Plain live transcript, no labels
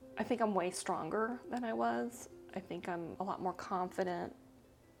I think I'm way stronger than I was. I think I'm a lot more confident.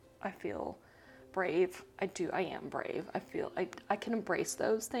 I feel brave. I am brave. I feel I can embrace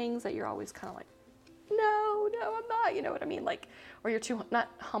those things that you're always kind of like, no, I'm not. You know what I mean? Like, or you're too, not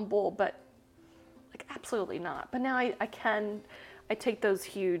humble, but like, absolutely not. But now I take those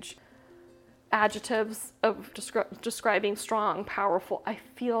huge adjectives of describing strong, powerful. I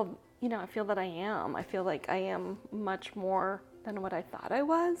feel that I am. I feel like I am much more than what I thought I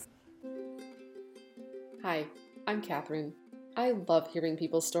was. Hi, I'm Catherine. I love hearing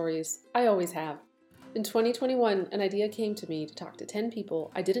people's stories. I always have. In 2021, an idea came to me to talk to 10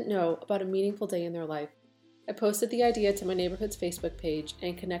 people I didn't know about a meaningful day in their life. I posted the idea to my neighborhood's Facebook page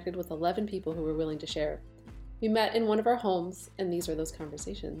and connected with 11 people who were willing to share. We met in one of our homes, and these are those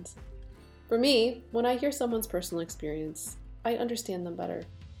conversations. For me, when I hear someone's personal experience, I understand them better.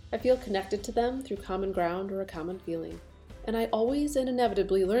 I feel connected to them through common ground or a common feeling, and I always and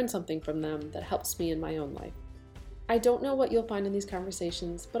inevitably learn something from them that helps me in my own life. I don't know what you'll find in these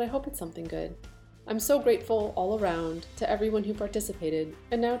conversations, but I hope it's something good. I'm so grateful all around to everyone who participated,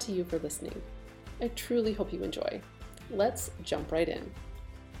 and now to you for listening. I truly hope you enjoy. Let's jump right in.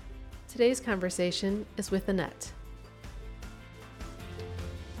 Today's conversation is with Annette.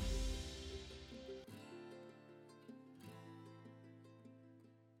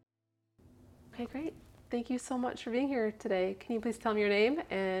 Okay, great. Thank you so much for being here today. Can you please tell me your name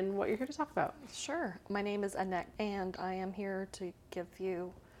and what you're here to talk about? Sure. My name is Annette, and I am here to give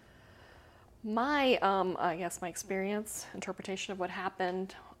you my, my experience, interpretation of what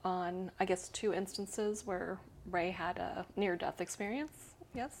happened on, two instances where Ray had a near-death experience.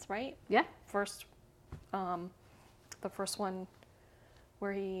 Yes, right? Yeah. The first one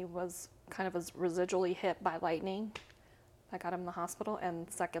where he was kind of residually hit by lightning that got him in the hospital, and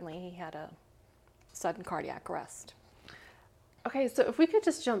secondly, he had a sudden cardiac arrest. Okay, so if we could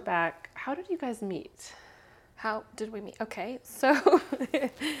just jump back, how did you guys meet? How did we meet? Okay, so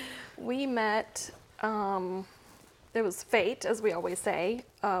we met, it was fate, as we always say.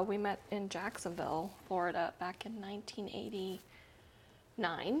 We met in Jacksonville, Florida, back in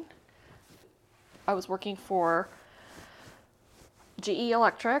 1989. I was working for GE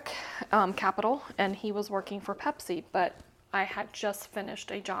Electric, Capital, and he was working for Pepsi, but I had just finished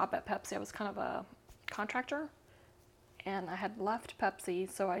a job at Pepsi. I was kind of a contractor, and I had left Pepsi,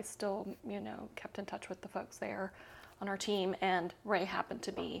 so I still, kept in touch with the folks there on our team, and Ray happened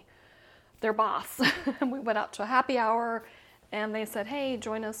to be their boss. And we went out to a happy hour, and they said, hey,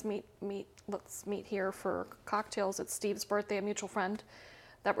 join us, let's meet here for cocktails. It's Steve's birthday, a mutual friend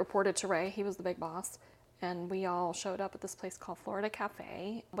that reported to Ray. He was the big boss, and we all showed up at this place called Florida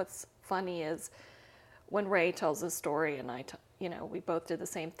Cafe. What's funny is when Ray tells his story, and we both did the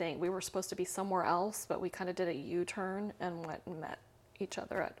same thing. We were supposed to be somewhere else, but we kind of did a U-turn and went and met each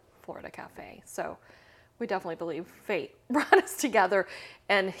other at Florida Cafe. So we definitely believe fate brought us together.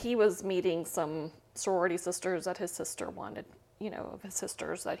 And he was meeting some sorority sisters that his sister wanted, of his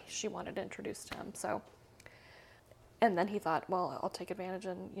sisters that she wanted to introduce to him. So, and then he thought, well, I'll take advantage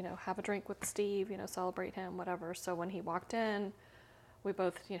and, have a drink with Steve, celebrate him, whatever. So when he walked in, we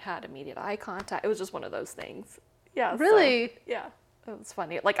both had immediate eye contact. It was just one of those things. Yeah. Really? So, yeah. It was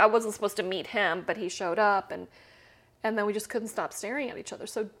funny. Like, I wasn't supposed to meet him, but he showed up, and then we just couldn't stop staring at each other.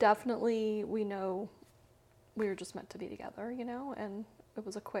 So definitely we know we were just meant to be together, and it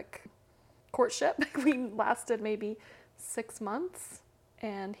was a quick courtship. We lasted maybe 6 months,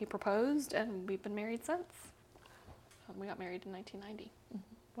 and he proposed, and we've been married since. We got married in 1990.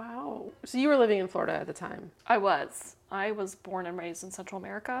 Wow. So you were living in Florida at the time? I was born and raised in Central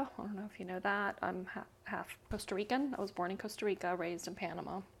America. I don't know if you know that. I'm half Costa Rican. I was born in Costa Rica, raised in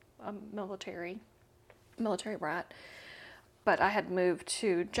Panama. I'm military brat. But I had moved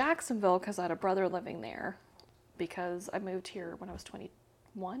to Jacksonville because I had a brother living there, because I moved here when I was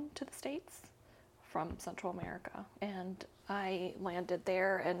 21 to the States from Central America. And I landed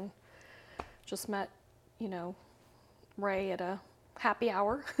there and just met, Ray at a happy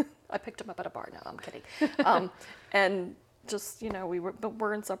hour. I picked him up at a bar. No, I'm kidding. And just,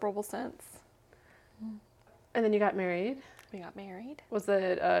 we're inseparable since. And then you got married? We got married. Was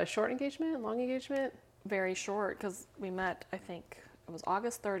it a short engagement, long engagement? Very short, because we met, I think, it was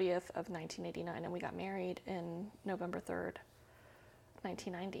August 30th of 1989, and we got married in November 3rd,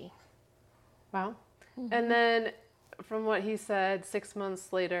 1990. Wow. Mm-hmm. And then from what he said, 6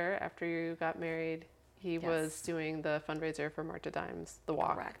 months later, after you got married, he was doing the fundraiser for March of Dimes, the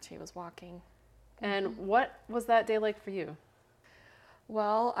walk. Correct. He was walking. And what was that day like for you?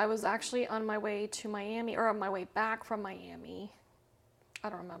 Well, I was actually on my way to Miami, or on my way back from Miami. I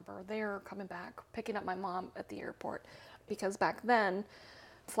don't remember. They were coming back, picking up my mom at the airport, because back then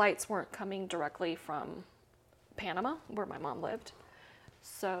Flights weren't coming directly from Panama, where my mom lived.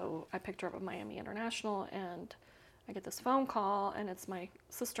 So I picked her up at Miami International, and I get this phone call, and it's my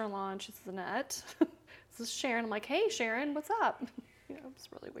sister-in-law, and she says, Annette, this is Sharon. I'm like, hey, Sharon, what's up? It's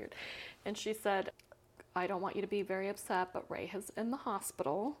really weird. And she said, I don't want you to be very upset, but Ray is in the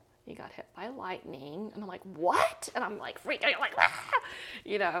hospital. He got hit by lightning. And I'm like, what? And I'm like freaking like,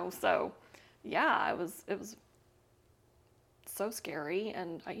 ah! So yeah, it was so scary.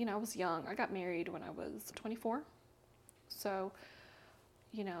 And I was young. I got married when I was 24. So,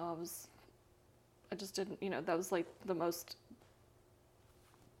 I just didn't, that was like the most,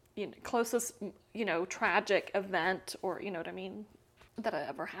 closest, tragic event, or, you know what I mean, that I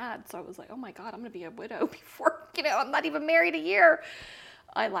ever had. So I was like, oh my God, I'm going to be a widow before, I'm not even married a year.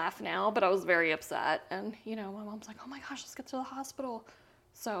 I laugh now, but I was very upset. And, my mom's like, oh my gosh, let's get to the hospital.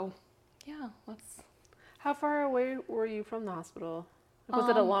 So, yeah, How far away were you from the hospital? Was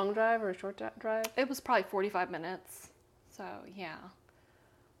it a long drive or a short drive? It was probably 45 minutes. So, yeah.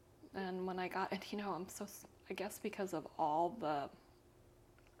 And when I got, and I guess because of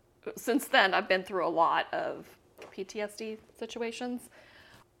since then I've been through a lot of PTSD situations.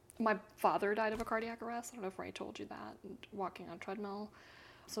 My father died of a cardiac arrest. I don't know if Ray told you that, walking on treadmill.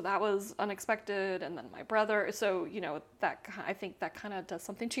 So that was unexpected. And then my brother, so, I think that kind of does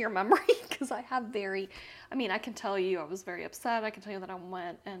something to your memory, because I can tell you I was very upset. I can tell you that I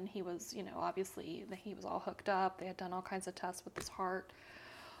went, and he was, obviously he was all hooked up. They had done all kinds of tests with his heart.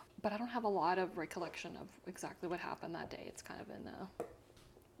 But I don't have a lot of recollection of exactly what happened that day. It's kind of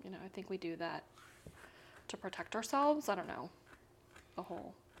I think we do that to protect ourselves. I don't know the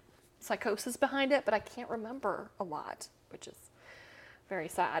whole psychosis behind it, but I can't remember a lot, which is very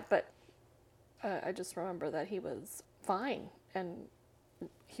sad. But I just remember that he was fine, and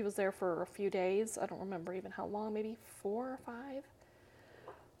he was there for a few days. I don't remember even how long, maybe 4 or 5.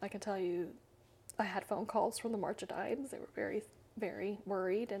 I can tell you I had phone calls from the March of Dimes. They were very, very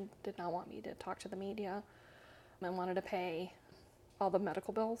worried and did not want me to talk to the media, and wanted to pay all the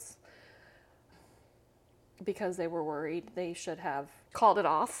medical bills because they were worried they should have called it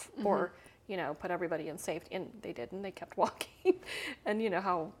off, or put everybody in safety, and they didn't. They kept walking. And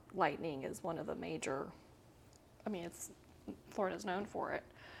how lightning is one of the major, Florida's known for it.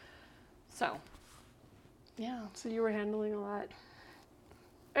 So, yeah. So you were handling a lot.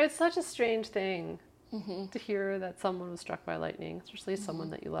 It's such a strange thing to hear that someone was struck by lightning, especially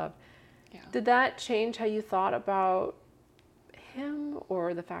someone that you love. Yeah. Did that change how you thought about him,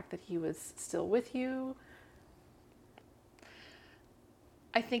 or the fact that he was still with you?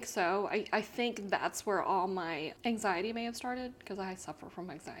 I think so. I think that's where all my anxiety may have started, because I suffer from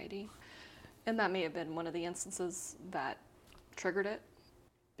anxiety. And that may have been one of the instances that triggered it,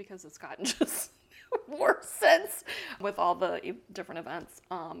 because it's gotten just worse since with all the different events.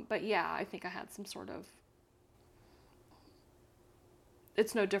 But yeah, I think I had some sort of,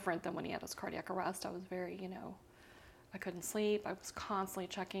 it's no different than when he had his cardiac arrest. I was very, I couldn't sleep. I was constantly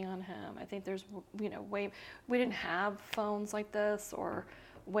checking on him. I think there's, we didn't have phones like this, or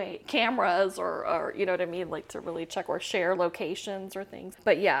cameras, or you know what I mean, like to really check or share locations or things.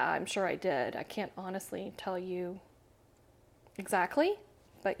 But yeah, I'm sure I did. I can't honestly tell you exactly,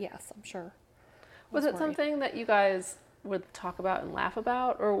 but yes, I'm sure. Was it something that you guys would talk about and laugh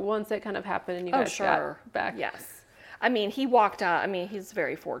about, or once it kind of happened and you guys got back? Yes. He walked out. He's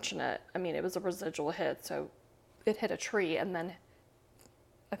very fortunate. It was a residual hit, so it hit a tree, and then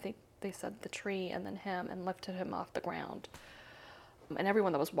I think they said the tree and then him, and lifted him off the ground. And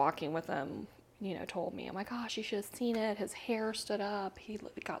everyone that was walking with him, told me, oh my gosh, you should have seen it. His hair stood up. He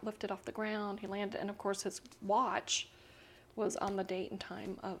got lifted off the ground. He landed, and of course his watch was on the date and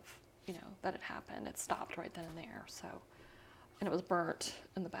time of, that it happened. It stopped right then and there. So, and it was burnt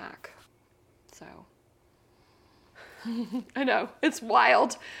in the back. So, I know, it's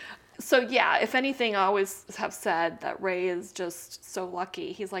wild. So yeah, if anything, I always have said that Ray is just so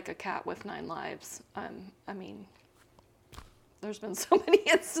lucky. He's like a cat with 9 lives. There's been so many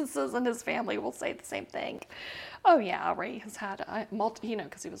instances, and his family will say the same thing. Oh yeah, Ray has had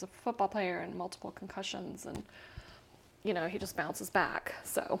because he was a football player, and multiple concussions, and he just bounces back.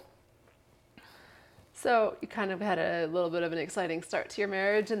 So you kind of had a little bit of an exciting start to your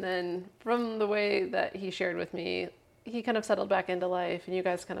marriage, and then from the way that he shared with me, he kind of settled back into life, and you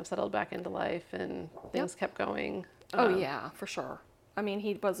guys kind of settled back into life, and things kept going. Oh yeah, for sure.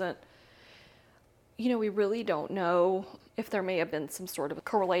 He wasn't, we really don't know if there may have been some sort of a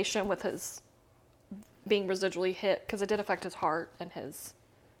correlation with his being residually hit, because it did affect his heart and his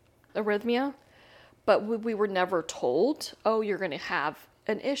arrhythmia. But we were never told, oh, you're going to have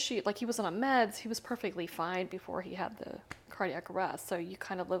an issue, like he was on meds, he was perfectly fine before he had the cardiac arrest. So you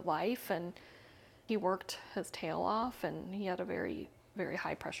kind of live life, and he worked his tail off, and he had a very, very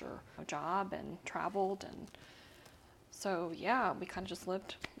high pressure job and traveled. And so, yeah, we kind of just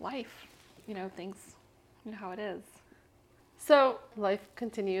lived life, things, how it is. So life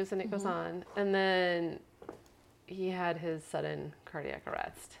continues and it goes on. And then he had his sudden cardiac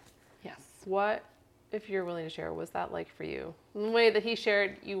arrest. Yes. What, if you're willing to share, was that like for you? In the way that he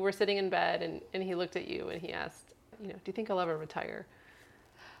shared, you were sitting in bed and he looked at you and he asked, do you think I'll ever retire?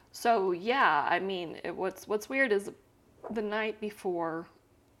 So, yeah, I mean, what's weird is the night before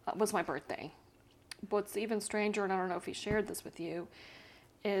was my birthday. What's even stranger, and I don't know if he shared this with you,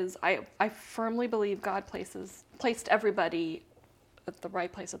 is I firmly believe God placed everybody at the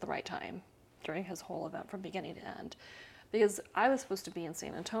right place at the right time during his whole event from beginning to end. Because I was supposed to be in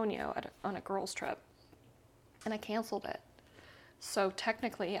San Antonio on a girls' trip, and I canceled it. So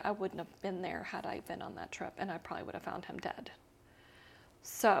technically, I wouldn't have been there had I been on that trip, and I probably would have found him dead.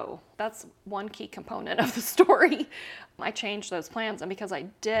 So that's one key component of the story. I changed those plans, and because I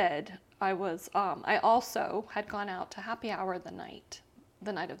did, I also had gone out to happy hour the night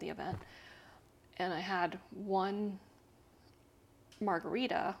of the event, and I had one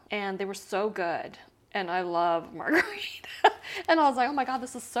margarita, and they were so good, and I love margarita. And I was like, oh my God,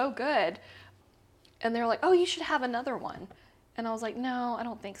 this is so good. And they were like, oh, you should have another one. And I was like, no, I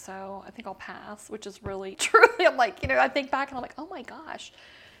don't think so. I think I'll pass, which is really true. I'm like, I think back and I'm like, oh my gosh,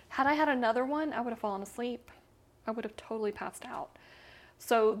 had I had another one, I would have fallen asleep. I would have totally passed out.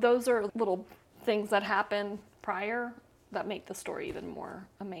 So those are little things that happen prior that make the story even more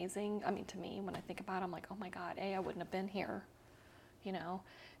amazing. I mean, to me, when I think about it, I'm like, oh my God, I wouldn't have been here,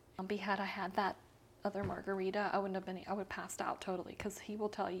 B, had I had that other margarita, I would have passed out totally, because he will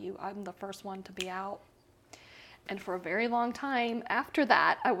tell you I'm the first one to be out. And for a very long time after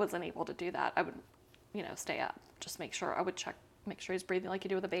that, I wasn't able to do that. I would, stay up, just make sure make sure he's breathing like you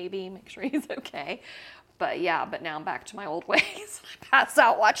do with a baby, make sure he's okay. But now I'm back to my old ways. I pass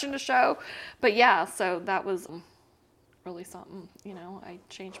out watching the show. But yeah, so that was really something, I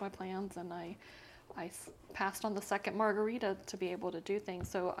changed my plans, and I passed on the second margarita to be able to do things.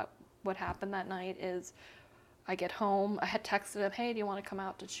 So what happened that night is I get home, I had texted him, hey, do you want to come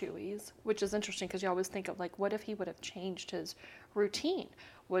out to Chewy's? Which is interesting because you always think of like, what if he would have changed his routine?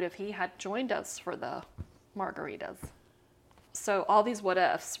 What if he had joined us for the margaritas? So all these what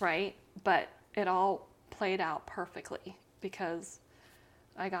ifs, right? But it all played out perfectly because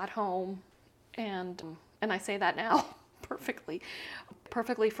I got home and I say that now, perfectly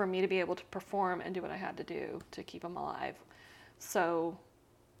for me to be able to perform and do what I had to do to keep him alive. So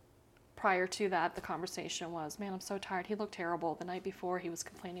prior to that, the conversation was, man, I'm so tired. He looked terrible. The night before, he was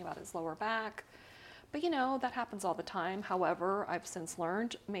complaining about his lower back. But that happens all the time. However, I've since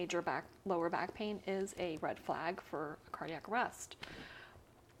learned lower back pain is a red flag for a cardiac arrest.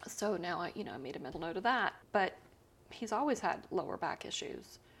 So now I made a mental note of that. But he's always had lower back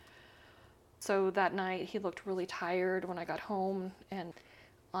issues. So that night, he looked really tired when I got home. And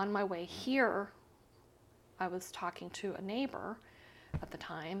on my way here, I was talking to a neighbor at the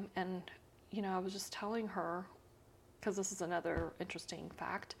time, and I was just telling her, because this is another interesting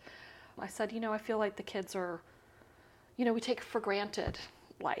fact, I said, I feel like the kids are, we take for granted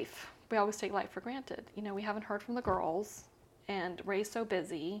life. We always take life for granted. We haven't heard from the girls, and Ray's so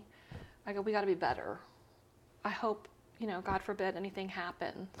busy. I go, we got to be better. I hope, God forbid anything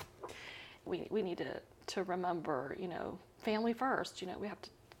happen. We need to remember, family first. We have to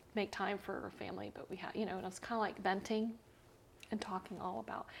make time for family, but we have, and it's kind of like venting and talking all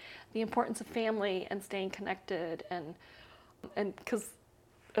about the importance of family and staying connected, and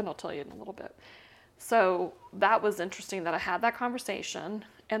I'll tell you in a little bit. So that was interesting that I had that conversation,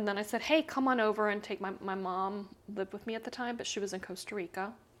 and then I said, hey, come on over and take my mom lived with me at the time, but she was in Costa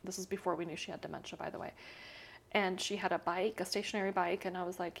Rica. This is before we knew she had dementia, by the way. And she had a stationary bike, and I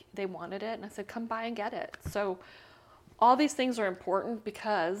was like, they wanted it, and I said, come by and get it. So all these things are important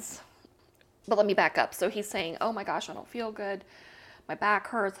but let me back up. So he's saying, oh my gosh, I don't feel good. My back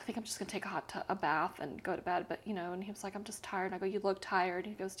hurts. I think I'm just going to take a bath and go to bed. But, and he was like, I'm just tired. And I go, you look tired.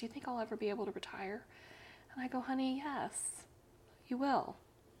 He goes, do you think I'll ever be able to retire? And I go, honey, yes, you will.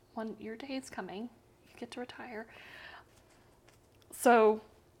 When your day is coming, you get to retire. So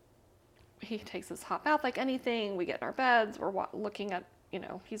he takes his hot bath like anything. We get in our beds. We're looking at,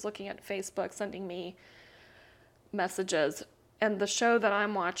 he's looking at Facebook, sending me messages. And the show that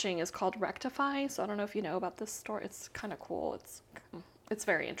I'm watching is called Rectify. So I don't know if you know about this story. It's kind of cool. It's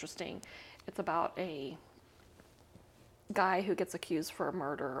very interesting. It's about a guy who gets accused for a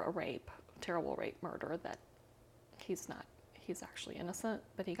murder, a rape, terrible rape murder that he's actually innocent,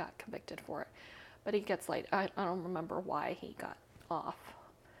 but he got convicted for it. But he gets like, I don't remember why he got off.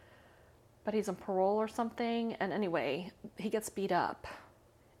 But he's on parole or something. And anyway, he gets beat up.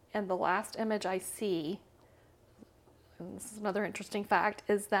 And the last image I see, and this is another interesting fact,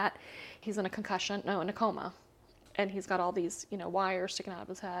 is that he's in a coma. And he's got all these, wires sticking out of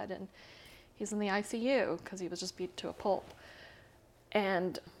his head. And he's in the ICU because he was just beat to a pulp.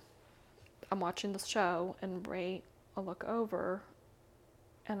 And I'm watching this show, and Ray, I look over,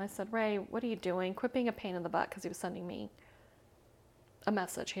 and I said, Ray, what are you doing? Quit being a pain in the butt, because he was sending me a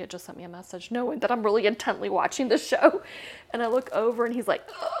message. He had just sent me a message knowing that I'm really intently watching the show. And I look over, and he's like,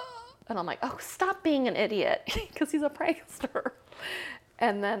 oh, and I'm like, oh, stop being an idiot, because he's a prankster.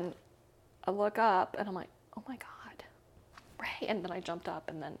 And then I look up, and I'm like, oh my God, Ray. And then I jumped up,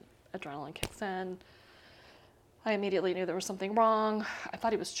 and then adrenaline kicks in. I immediately knew there was something wrong. I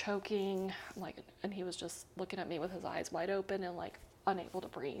thought he was choking, and he was just looking at me with his eyes wide open and unable to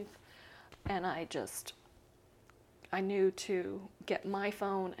breathe. And I knew to get my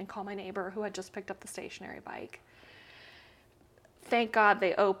phone and call my neighbor who had just picked up the stationary bike. Thank God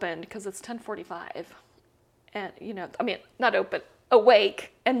they opened, because it's 10:45. And, not open,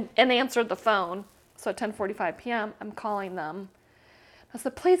 awake, and answered the phone. So at 10:45 p.m., I'm calling them. I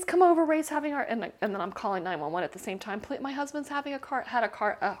said, please come over, Ray's having and then I'm calling 911 at the same time. My husband's having a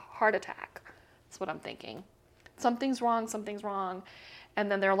heart attack. That's what I'm thinking. Something's wrong. And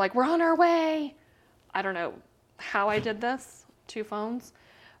then they're like, we're on our way. I don't know how I did this, 2 phones.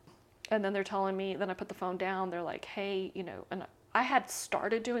 And then they're telling me, then I put the phone down. They're like, hey, and I had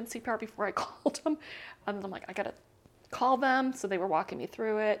started doing CPR before I called them. And I'm like, I got to call them. So they were walking me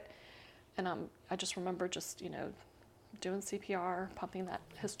through it. And I just remember just, doing CPR, pumping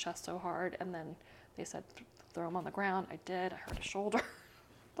his chest so hard, and then they said throw him on the ground. I did. I hurt his shoulder.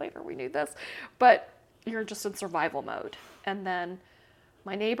 Later we knew this, but you're just in survival mode. And then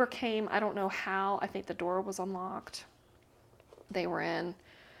my neighbor came. I don't know how. I think the door was unlocked. They were in,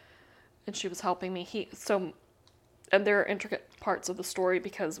 and she was helping me. And there are intricate parts of the story,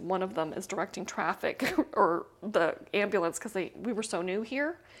 because one of them is directing traffic or the ambulance, because we were so new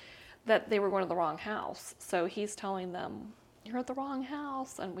here that they were going to the wrong house. So he's telling them, you're at the wrong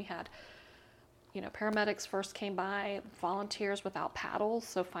house. And we had, paramedics first came by, volunteers without paddles.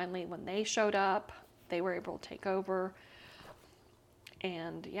 So finally, when they showed up, they were able to take over.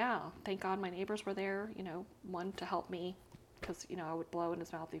 And yeah, thank God my neighbors were there, one to help me, because, I would blow in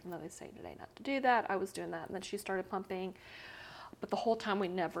his mouth, even though they say today not to do that. I was doing that. And then she started pumping. But the whole time we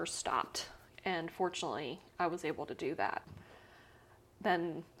never stopped. And fortunately, I was able to do that.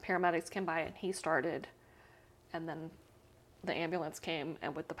 Then paramedics came by, and he started, and then the ambulance came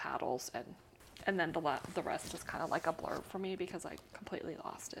and with the paddles, and then the rest is kind of like a blur for me, because I completely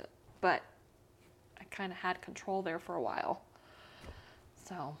lost it. But I kind of had control there for a while.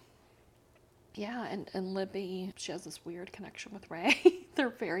 So yeah, and Libby, she has this weird connection with Ray. They're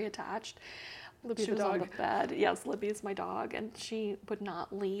very attached. Libby was on the bed. Yes, Libby is my dog, and she would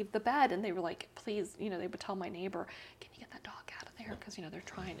not leave the bed. And they were like, please, they would tell my neighbor, can you get that dog out of there? Because,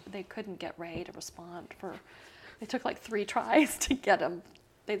 they couldn't get Ray to respond they took 3 tries to get him.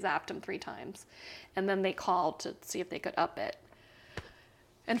 They zapped him 3 times. And then they called to see if they could up it.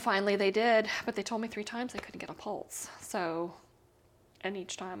 And finally they did, but they told me 3 times they couldn't get a pulse. So, and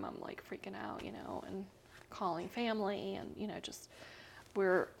each time I'm freaking out, and calling family, and,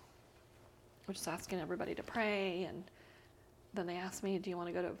 we're just asking everybody to pray. And then they asked me, do you want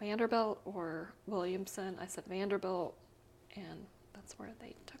to go to Vanderbilt or Williamson? I said Vanderbilt, and that's where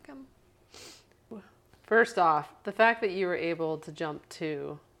they took him. First off, the fact that you were able to jump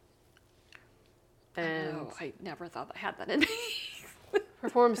to and I never thought I had that in me.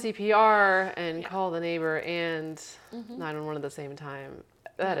 perform CPR and call the neighbor and 911 at the same time,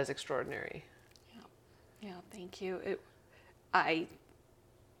 that is extraordinary. Yeah, thank you. I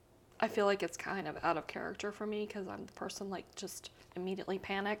feel like it's kind of out of character for me, because I'm the person just immediately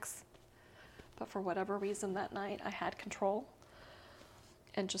panics. But for whatever reason that night, I had control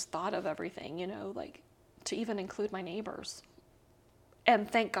and just thought of everything, to even include my neighbors. And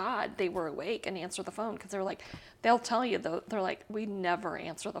thank God they were awake and answered the phone, because they'll tell you, though, they're like, we never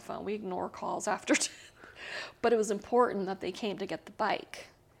answer the phone. We ignore calls after. But it was important that they came to get the bike.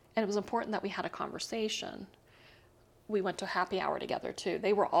 And it was important that we had a conversation. We went to happy hour together too.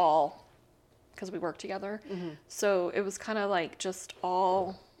 They were all, because we worked together. So it was kind of just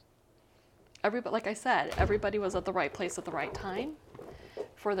everybody, like I said, everybody was at the right place at the right time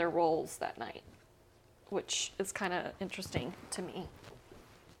for their roles that night, which is kind of interesting to me.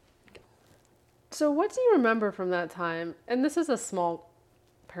 So what do you remember from that time? And this is a small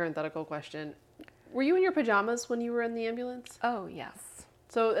parenthetical question. Were you in your pajamas when you were in the ambulance? Oh, yes.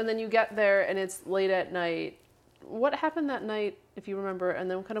 So, and then you get there and it's late at night. What happened that night, if you remember, and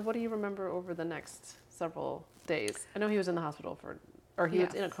then kind of what do you remember over the next several days? I know he was in the hospital he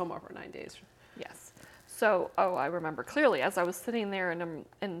was in a coma for 9 days. Yes. So, I remember clearly as I was sitting there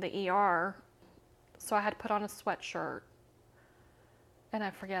in the ER, so I had put on a sweatshirt, and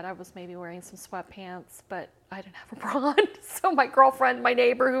I forget, I was maybe wearing some sweatpants, but I didn't have a bra on. So my girlfriend, my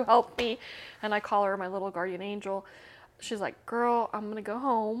neighbor who helped me, and I call her my little guardian angel, she's like, girl, I'm going to go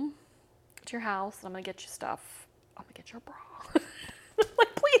home to your house, and I'm going to get you stuff. I'm going to get your bra. I'm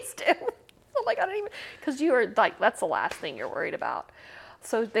like, please do. I'm like, I don't even, because you are like, that's the last thing you're worried about.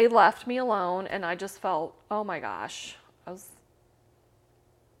 So they left me alone, and I just felt, oh my gosh, I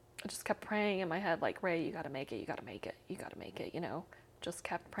just kept praying in my head, like, Ray, you got to make it, you got to make it, you got to make it, just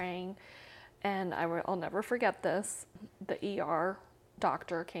kept praying. And I'll never forget this. The ER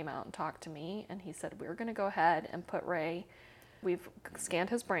doctor came out and talked to me, and he said, we're going to go ahead and put Ray, we've scanned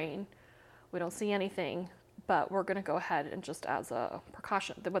his brain, we don't see anything, but we're going to go ahead and just as a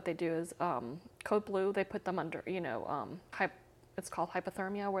precaution, what they do is code blue, they put them under, it's called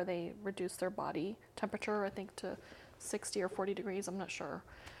hypothermia, where they reduce their body temperature, I think, to 60 or 40 degrees, I'm not sure.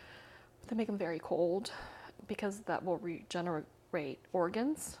 They make them very cold because that will regenerate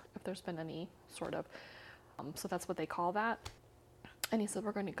organs if there's been any sort of, so that's what they call that. And he said,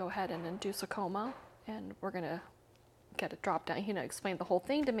 we're going to go ahead and induce a coma, and we're going to get it dropped down, explained the whole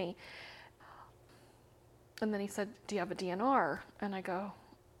thing to me. And then he said, do you have a DNR? And I go,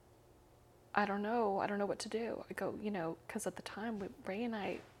 I don't know what to do. I go, because at the time, Ray and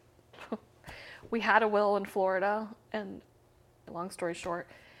I, we had a will in Florida, and long story short,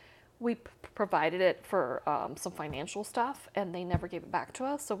 we provided it for some financial stuff, and they never gave it back to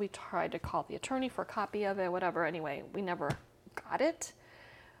us. So we tried to call the attorney for a copy of it, whatever. Anyway, we never got it.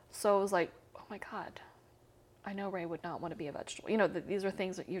 So it was like, oh my God, I know Ray would not want to be a vegetable. These are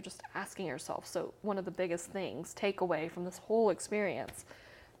things that you're just asking yourself. So one of the biggest things, takeaway from this whole experience,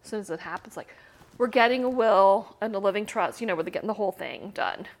 as soon as it happens, like, we're getting a will and a living trust, we're getting the whole thing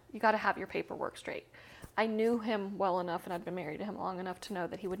done. You got to have your paperwork straight. I knew him well enough, and I'd been married to him long enough to know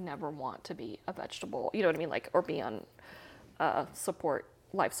that he would never want to be a vegetable, you know what I mean, like, or be on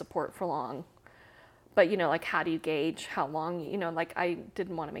life support for long. But, like, how do you gauge how long, like, I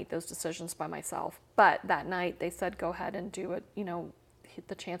didn't want to make those decisions by myself. But that night they said, go ahead and do it.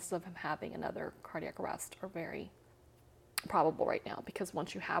 The chances of him having another cardiac arrest are very probable right now, because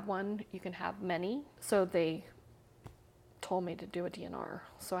once you have one, you can have many. So they told me to do a DNR.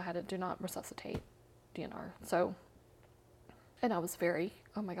 So I had a do not resuscitate DNR. So, and I was very,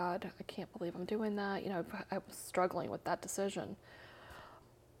 oh my God, I can't believe I'm doing that. I was struggling with that decision.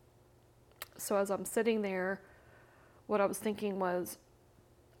 So as I'm sitting there, what I was thinking was,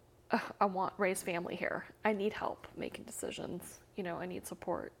 I want Ray's family here. I need help making decisions. I need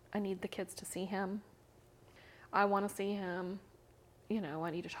support. I need the kids to see him. I want to see him. I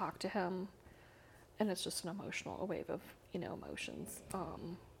need to talk to him. And it's just a wave of, emotions.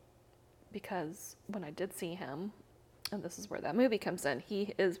 Because when I did see him, and this is where that movie comes in,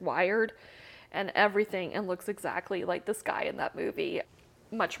 he is wired and everything and looks exactly like this guy in that movie.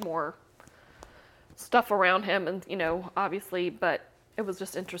 Much more stuff around him and, obviously, but it was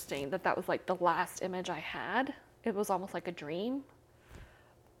just interesting that was like the last image I had. It was almost like a dream,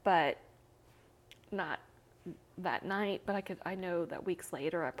 but not that night. But I know that weeks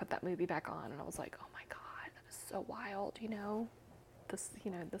later I put that movie back on and I was like, oh my God, that is so wild,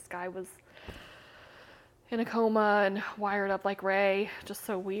 this guy was in a coma and wired up like Ray, just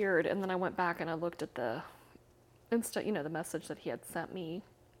so weird. And then I went back and I looked at the the message that he had sent me,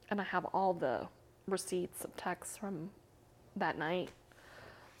 and I have all the receipts of texts from that night.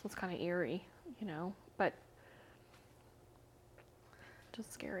 So it's kind of eerie, but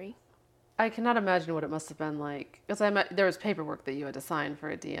just scary. I cannot imagine what it must have been like, because there was paperwork that you had to sign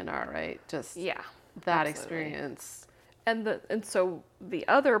for a DNR, right? Just that absolutely. Experience. And so the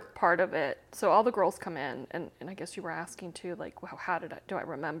other part of it, so all the girls come in, and I guess you were asking too, like, well, do I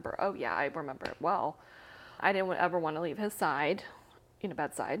remember? Oh yeah, I remember it well. I didn't ever want to leave his side,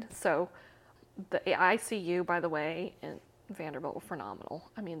 bedside. So the ICU, by the way, in Vanderbilt were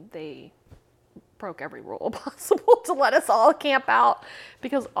phenomenal. I mean, they broke every rule possible to let us all camp out,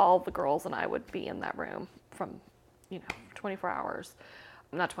 because all the girls and I would be in that room from, 24 hours.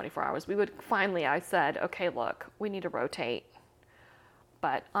 Not 24 hours. I said, okay, look, we need to rotate,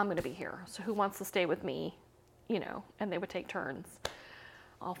 but I'm going to be here. So who wants to stay with me? And they would take turns,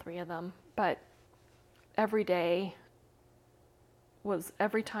 all three of them. But every day was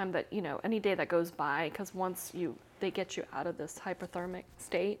every time that, any day that goes by, because once they get you out of this hypothermic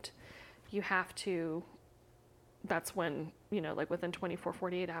state, you have to, that's when, like within 24,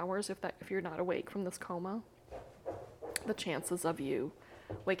 48 hours, if you're not awake from this coma, the chances of you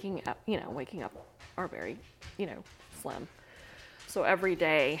waking up are very, slim. So every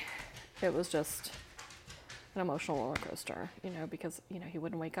day it was just an emotional roller coaster, because, he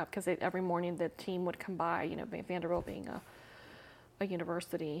wouldn't wake up because every morning the team would come by, Vanderbilt being a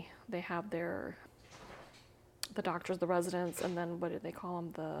university, they have the doctors, the residents, and then what do they call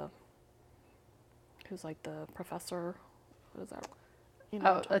them? Who's like the professor? What is that?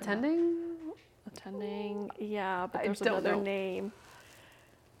 Attending? Attending, yeah, but there's another name.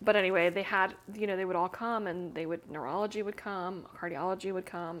 But anyway, they had, they would all come, and neurology would come, cardiology would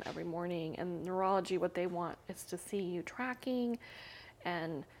come every morning. And neurology, what they want is to see you tracking.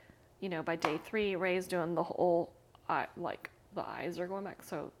 And, by day 3, Ray's doing the whole, like the eyes are going back.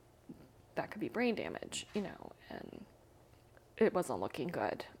 So that could be brain damage, and it wasn't looking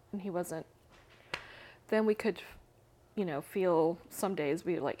good. And he wasn't, then we could, feel some days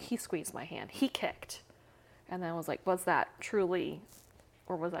he squeezed my hand, he kicked. And then I was like, was that truly,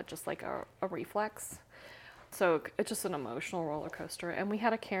 or was that just like a reflex? So it's just an emotional roller coaster. And we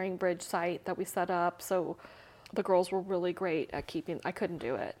had a Caring Bridge site that we set up. So the girls were really great at I couldn't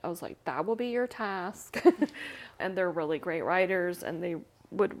do it. I was like, that will be your task. And they're really great writers, and they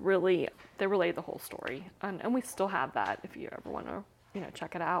relay the whole story. And we still have that if you ever want to,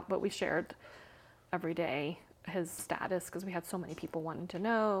 check it out. But we shared every day his status because we had so many people wanting to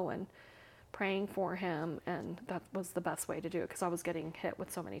know and praying for him, and that was the best way to do it because I was getting hit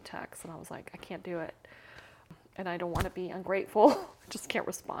with so many texts, and I was like, I can't do it, and I don't want to be ungrateful. I just can't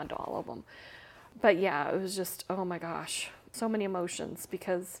respond to all of them. But yeah, it was just, oh my gosh, so many emotions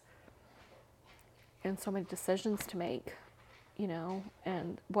and so many decisions to make,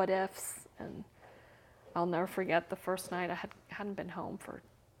 and what ifs. And I'll never forget the first night I hadn't been home for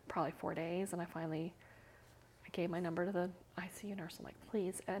probably 4 days, and I gave my number to the ICU nurse. I'm like,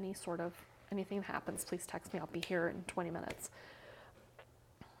 please, anything happens, please text me. I'll be here in 20 minutes.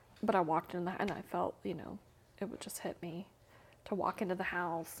 But I walked in and I felt, it would just hit me to walk into the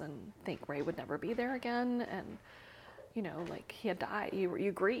house and think Ray would never be there again. And, like he had died.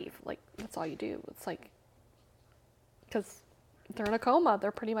 You grieve. Like, that's all you do. It's like, because they're in a coma.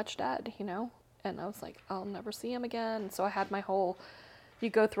 They're pretty much dead, And I was like, I'll never see him again. And so I had you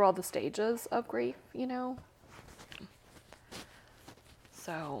go through all the stages of grief,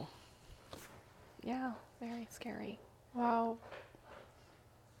 So, yeah, very scary. Wow.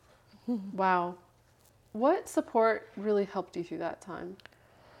 Wow. What support really helped you through that time?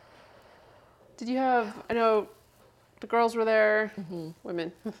 Did you have, I know the girls were there,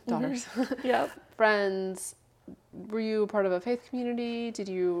 women, daughters, Yep. friends. Were you a part of a faith community? Did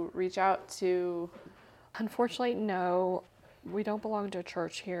you reach out to? Unfortunately, no. We don't belong to a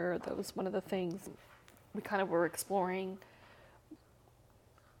church here. That was one of the things we kind of were exploring.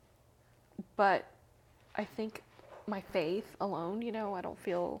 But I think my faith alone, I don't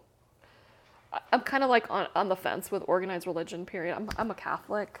feel, I'm kind of like on the fence with organized religion, period. I'm a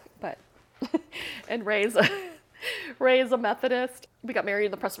Catholic, but, and Ray's a Methodist. We got married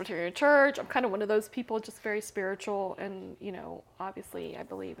in the Presbyterian church. I'm kind of one of those people, just very spiritual. And, obviously I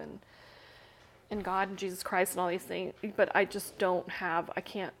believe in God and Jesus Christ and all these things, but I just don't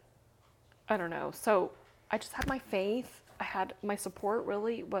I don't know. So I just had my faith. I had my support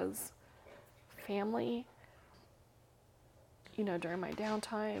really was family, during my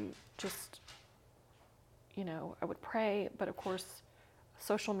downtime, just, I would pray, but of course,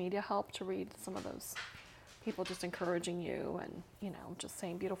 social media helped to read some of those people just encouraging you and, just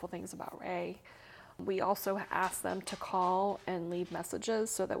saying beautiful things about Ray. We also asked them to call and leave messages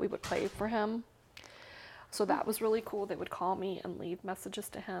so that we would pray for him. So that was really cool. They would call me and leave messages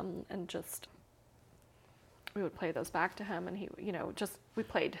to him, and just, we would play those back to him, and he, we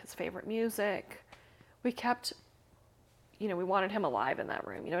played his favorite music. We kept, we wanted him alive in that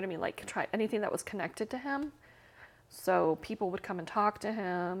room, you know what I mean? Like, try anything that was connected to him. So people would come and talk to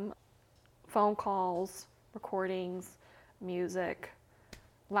him, phone calls, recordings, music,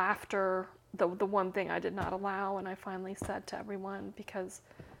 laughter. The one thing I did not allow, and I finally said to everyone, because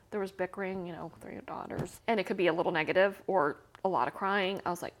there was bickering, with your daughters, and it could be a little negative or a lot of crying. I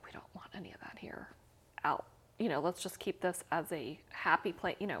was like, we don't want any of that here. Out. Let's just keep this as a happy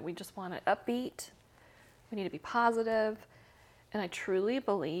place. We just want it upbeat. We need to be positive. And I truly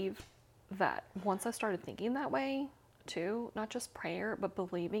believe that once I started thinking that way too, not just prayer, but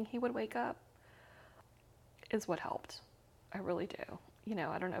believing he would wake up, is what helped. I really do.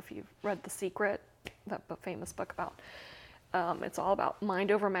 I don't know if you've read The Secret, that famous book about, it's all about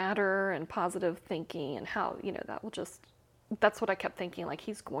mind over matter and positive thinking, and how, that will just that's what I kept thinking, like,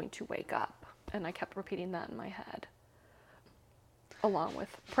 he's going to wake up. And I kept repeating that in my head, along with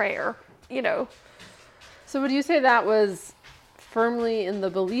prayer, So would you say that was firmly in the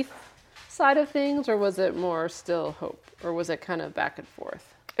belief side of things, or was it more still hope, or was it kind of back and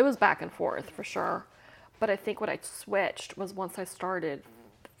forth? It was back and forth for sure. But I think what I switched was once I started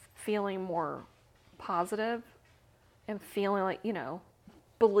feeling more positive and feeling like,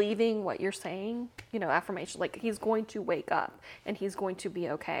 believing what you're saying, affirmation, like he's going to wake up and he's going to be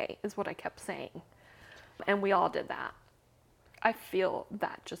okay, is what I kept saying. And we all did that. I feel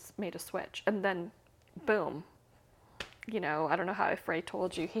that just made a switch. And then, boom, I don't know if Ray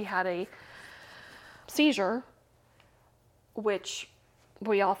told you, he had a seizure, which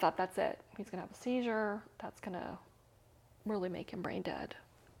we all thought that's it. He's going to have a seizure. That's going to really make him brain dead.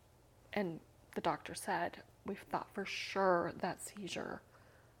 And the doctor said, we thought for sure that seizure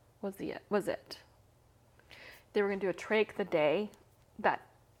was it. They were going to do a trach that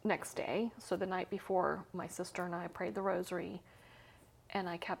next day. So the night before, my sister and I prayed the rosary, and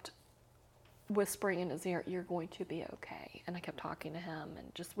I kept whispering in his ear, "You're going to be okay." And I kept talking to him,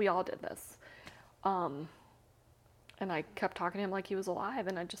 and we all did this. And I kept talking to him like he was alive,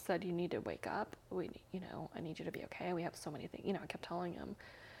 and I just said, "You need to wake up. I need you to be okay. We have so many things." I kept telling him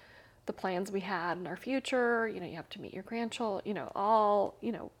the plans we had in our future. You have to meet your grandchildren. All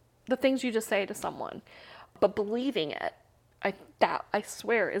the things you just say to someone, but believing it, I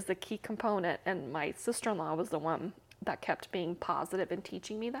swear, is the key component. And my sister-in-law was the one that kept being positive and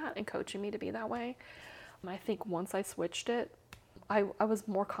teaching me that and coaching me to be that way. And I think once I switched it, I was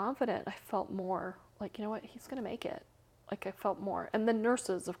more confident. I felt more like, you know what, he's going to make it. Like, I felt more. And the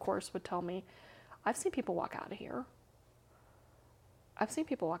nurses, of course, would tell me, I've seen people walk out of here.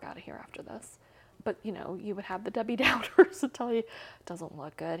 After this. But, you would have the Debbie Downers to tell you, it doesn't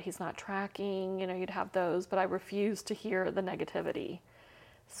look good, he's not tracking, you'd have those, but I refused to hear the negativity.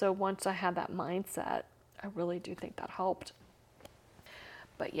 So once I had that mindset, I really do think that helped.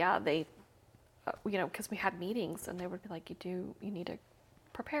 But yeah, they, because we had meetings, and they would be like, you need to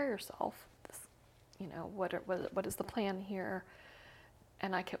prepare yourself. This, what is the plan here?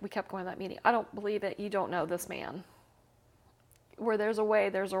 And we kept going to that meeting. I don't believe it. You don't know this man. Where there's a way,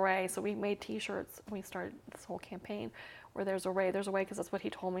 there's a way. So we made T-shirts. We started this whole campaign. Where there's a way, because that's what he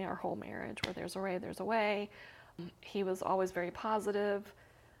told me our whole marriage. Where there's a way, there's a way. He was always very positive.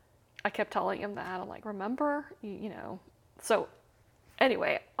 I kept telling him that. I'm like, remember, So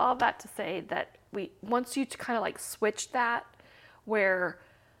anyway, all that to say that once you kind of like switch that, where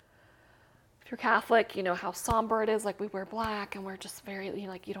if you're Catholic, how somber it is. Like, we wear black, and we're just very,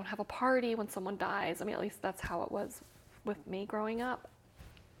 like, you don't have a party when someone dies. I mean, at least that's how it was with me growing up,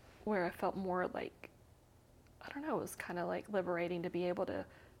 where I felt more like, I don't know, it was kind of like liberating to be able to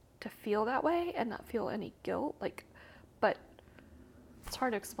feel that way and not feel any guilt. Like, but it's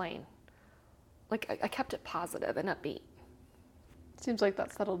hard to explain. Like, I kept it positive and upbeat. Seems like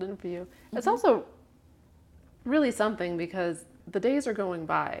that settled in for you. Mm-hmm. It's also really something because the days are going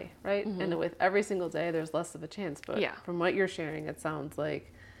by, right? Mm-hmm. And with every single day, there's less of a chance. But from what you're sharing, it sounds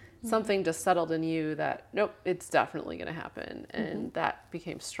like something just settled in you that, nope, it's definitely going to happen. And that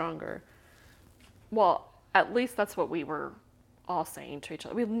became stronger. Well, at least that's what we were all saying to each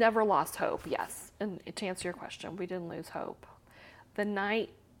other. We've never lost hope, yes. And to answer your question, we didn't lose hope. The night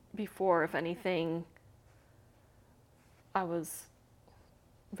before, if anything, I was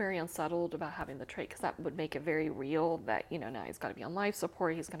very unsettled about having the trach, because that would make it very real that, now he's got to be on life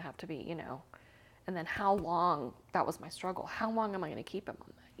support. He's going to have to be, and then how long, that was my struggle. How long am I going to keep him on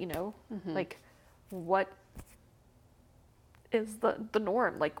that? Like, what is the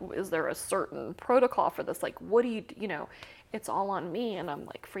norm? Like, is there a certain protocol for this? Like, what do you, it's all on me. And I'm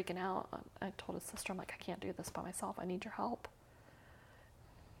like freaking out. I told his sister, I'm like, I can't do this by myself. I need your help.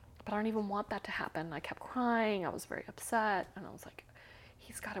 But I don't even want that to happen. I kept crying. I was very upset. And I was like,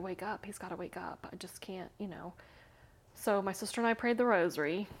 he's got to wake up. He's got to wake up. I just can't, So my sister and I prayed the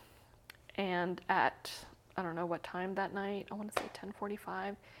rosary. And at, I don't know what time that night, I want to say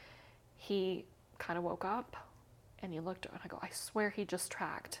 10:45, he kind of woke up and he looked, and I go, I swear he just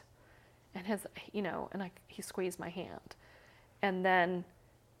tracked. And he squeezed my hand. And then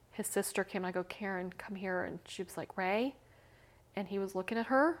his sister came, and I go, Karen, come here. And she was like, Ray. And he was looking at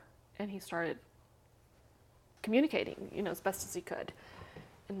her, and he started communicating, as best as he could,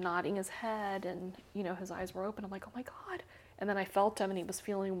 and nodding his head, and, his eyes were open. I'm like, oh my God. And then I felt him, and he was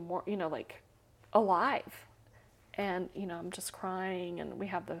feeling more, like alive. And, I'm just crying, and we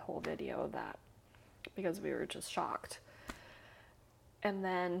have the whole video of that because we were just shocked. And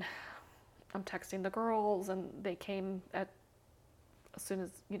then I'm texting the girls, and they came as soon as,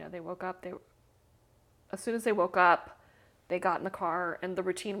 they woke up, they got in the car, and the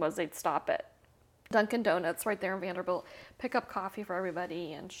routine was they'd stop at Dunkin' Donuts right there in Vanderbilt, pick up coffee for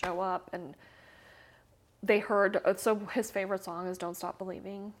everybody, and show up. And they heard, so his favorite song is Don't Stop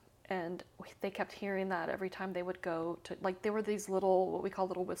Believing. And they kept hearing that every time they would go to, like, there were these little, what we call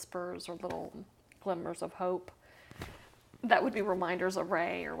little whispers or little glimmers of hope that would be reminders of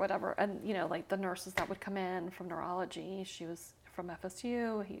Ray or whatever. And, you know, like the nurses that would come in from neurology, she was from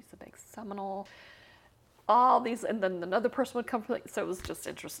FSU, he's a big Seminole, all these, and then another person would come from, like, so it was just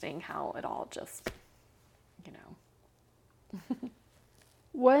interesting how it all just, you know.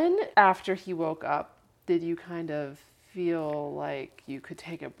 When, after he woke up, did you kind of feel like you could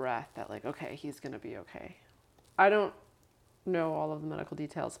take a breath that, like, okay, he's going to be okay? I don't know all of the medical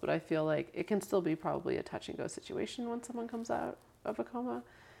details, but I feel like it can still be probably a touch and go situation when someone comes out of a coma.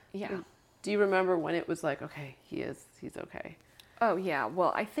 Yeah. Do you remember when it was like, okay, he's okay? Oh, yeah.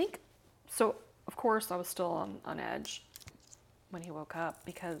 Well, I think, so, of course, I was still on edge when he woke up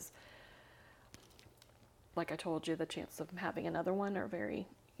because, like I told you, the chances of him having another one are very,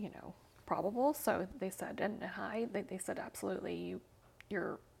 you know, probable. So they said, and high, they said, absolutely,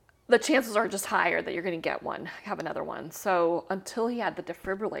 the chances are just higher that you're going to get one, have another one. So until he had the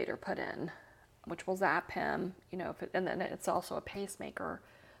defibrillator put in, which will zap him, you know, and then it's also a pacemaker.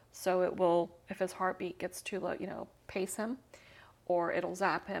 So it will, if his heartbeat gets too low, you know, pace him, or it'll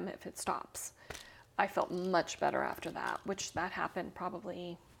zap him if it stops. I felt much better after that, which that happened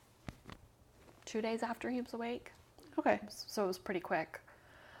probably 2 days after he was awake. Okay. So it was pretty quick.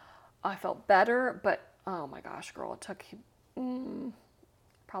 I felt better, but oh my gosh, girl, it took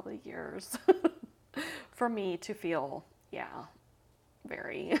probably years for me to feel,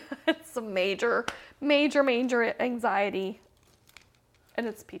 very, it's a major anxiety. And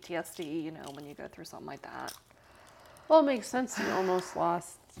it's PTSD, you know, when you go through something like that. Well, it makes sense. You almost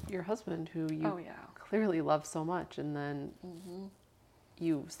lost your husband, who you clearly love so much, and then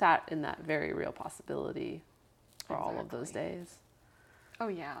you sat in that very real possibility for all of those days. Oh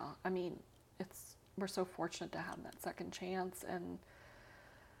yeah, I mean, we're so fortunate to have that second chance, and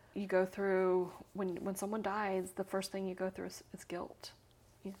you go through, when someone dies, the first thing you go through is guilt.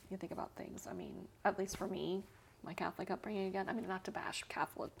 You think about things. I mean, at least for me, my Catholic upbringing again, I mean, not to bash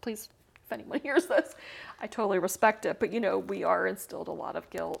Catholic, please, if anyone hears this, I totally respect it, but, you know, we are instilled a lot of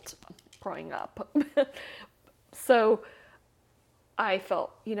guilt growing up. So I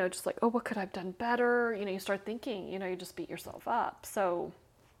felt, you know, just like, oh, what could I have done better? You know, you start thinking, you know, you just beat yourself up. So,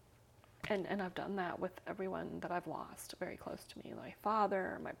 and I've done that with everyone that I've lost very close to me, my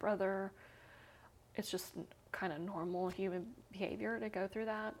father, my brother. It's just kind of normal human behavior to go through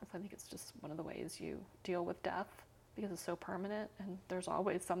that. I think it's just one of the ways you deal with death, because it's so permanent, and there's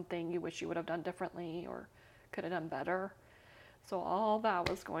always something you wish you would have done differently or could have done better. So all that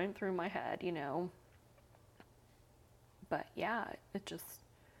was going through my head, you know. But yeah, it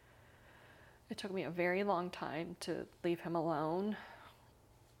took me a very long time to leave him alone.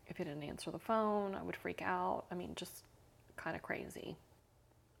 If he didn't answer the phone, I would freak out. I mean, just kind of crazy.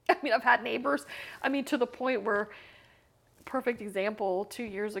 I mean, I've had neighbors, I mean, to the point where, perfect example, 2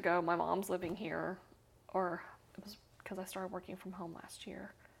 years ago, my mom's living here, or it was because I started working from home last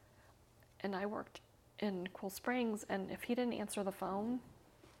year, and I worked in Cool Springs, and if he didn't answer the phone,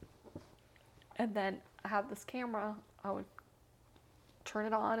 and then I have this camera, I would turn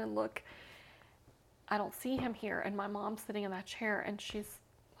it on and look, I don't see him here, and my mom's sitting in that chair, and she's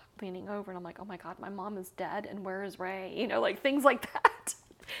leaning over, and I'm like, oh my God, my mom is dead, and where is Ray? You know, like things like that.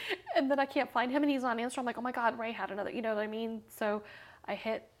 And then I can't find him, and he's not answering. I'm like, oh my God, Ray had another, you know what I mean? So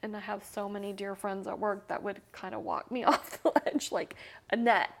I and I have so many dear friends at work that would kind of walk me off the ledge, like,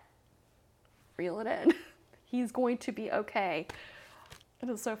 Annette, reel it in. He's going to be okay. It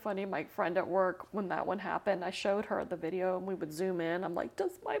was so funny. My friend at work, when that one happened, I showed her the video, and we would zoom in. I'm like,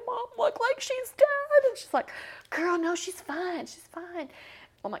 does my mom look like she's dead? And she's like, girl, no, she's fine. She's fine.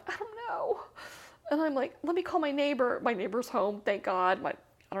 I'm like, I don't know. And I'm like, let me call my neighbor. My neighbor's home, thank God.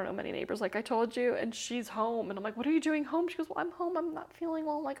 I don't know many neighbors, like I told you, and she's home. And I'm like, what are you doing home? She goes, well, I'm home. I'm not feeling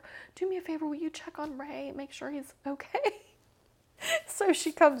well. I'm like, do me a favor. Will you check on Ray? Make sure he's okay. So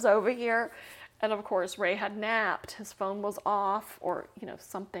she comes over here. And of course, Ray had napped. His phone was off, or, you know,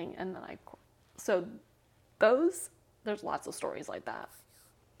 something. And then there's lots of stories like that.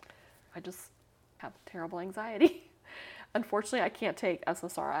 I just have terrible anxiety. Unfortunately, I can't take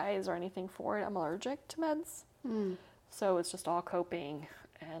SSRIs or anything for it. I'm allergic to meds. So it's just all coping,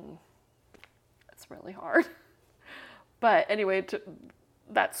 and it's really hard. But anyway, to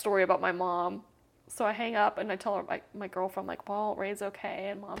that story about my mom. So I hang up, and I tell her, my girlfriend, like, well, Ray's okay,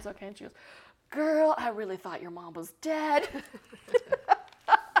 and Mom's okay. And she goes, girl, I really thought your mom was dead.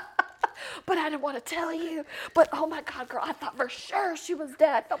 but I didn't want to tell you. But oh my God, girl, I thought for sure she was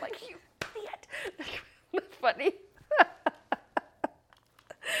dead. I'm like, you idiot. That's funny.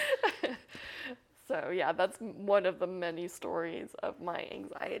 So yeah, that's one of the many stories of my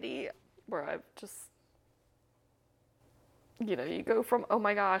anxiety where I've just, you go from, oh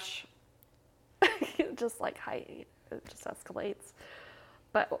my gosh, just like height, it just escalates.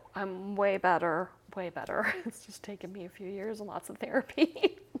 But I'm way better, way better. It's just taken me a few years and lots of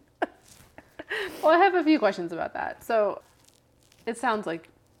therapy. Well, I have a few questions about that. So it sounds like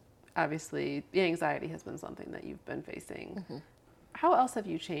obviously the anxiety has been something that you've been facing. Mm-hmm. How else have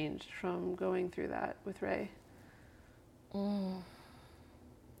you changed from going through that with Ray?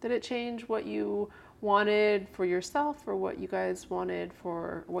 Did it change what you wanted for yourself or what you guys wanted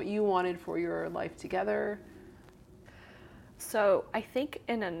for what you wanted for your life together? So I think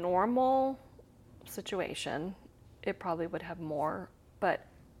in a normal situation, it probably would have more, but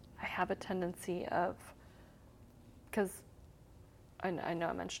I have a tendency of, because I know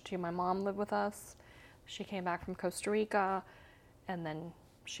I mentioned to you, my mom lived with us. She came back from Costa Rica, and then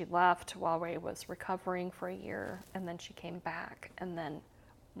she left while Ray was recovering for a year, and then she came back, and then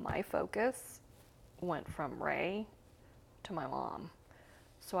my focus went from Ray to my mom.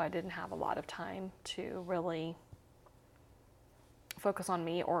 So I didn't have a lot of time to really focus on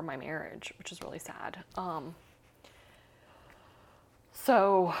me or my marriage, which is really sad.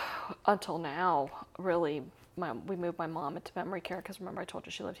 So until now, really, we moved my mom into memory care because remember I told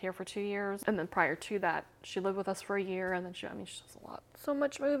you she lived here for 2 years, and then prior to that, she lived with us for a year, and then she does so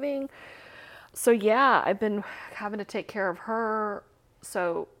much moving. So yeah, I've been having to take care of her.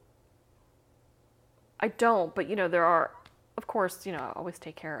 So I don't, but there are, of course, I always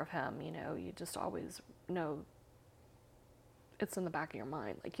take care of him. You just always know it's in the back of your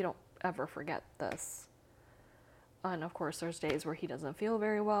mind. Like, you don't ever forget this. And of course, there's days where he doesn't feel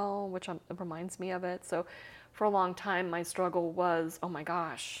very well, which reminds me of it. So for a long time, my struggle was, oh my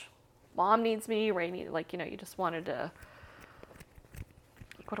gosh, mom needs me, Ray needs, you just wanted to,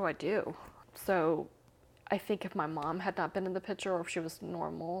 what do I do? So I think if my mom had not been in the picture, or if she was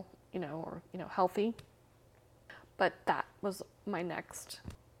normal, or, healthy, but that was my next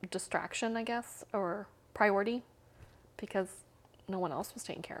distraction, I guess, or priority, because no one else was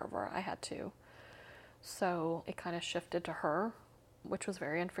taking care of her. I had to. So it kind of shifted to her, which was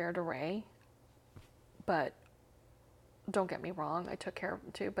very unfair to Ray. But don't get me wrong, I took care of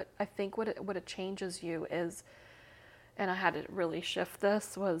him too. But I think what it changes you is, and I had to really shift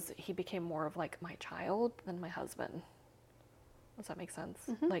this, was he became more of like my child than my husband. Does that make sense?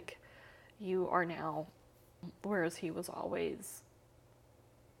 Mm-hmm. Like, you are now, whereas he was always,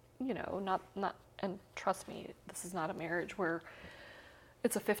 not, and trust me, this is not a marriage where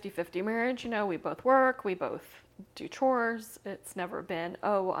it's a 50-50 marriage. We both work, we both do chores. It's never been,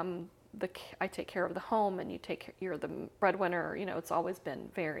 I take care of the home and you're the breadwinner. It's always been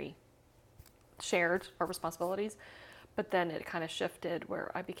very shared, our responsibilities. But then it kind of shifted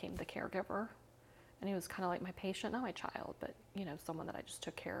where I became the caregiver, and he was kind of like my patient, not my child, but someone that I just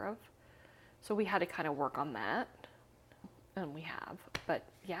took care of. So we had to kind of work on that, and we have. But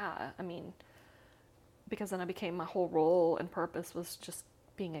yeah, because then my whole role and purpose was just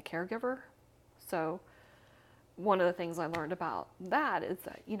being a caregiver. So one of the things I learned about that is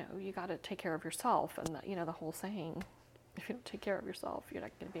that, you got to take care of yourself, and that, the whole saying, if you don't take care of yourself, you're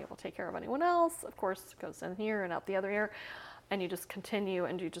not going to be able to take care of anyone else. Of course, it goes in here and out the other ear, and you just continue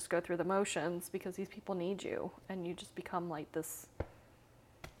and you just go through the motions because these people need you, and you just become like this,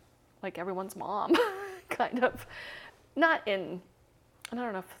 like everyone's mom, kind of. Not in, I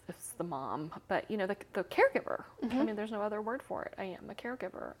don't know if it's the mom, but the caregiver. Mm-hmm. There's no other word for it. I am a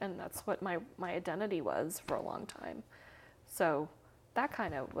caregiver, and that's what my identity was for a long time. So that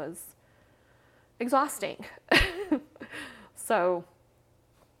kind of was exhausting. So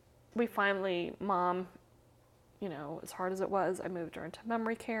we finally, mom, as hard as it was, I moved her into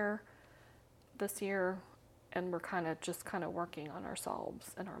memory care this year, and we're kind of working on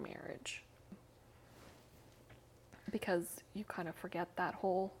ourselves and our marriage. Because you kind of forget that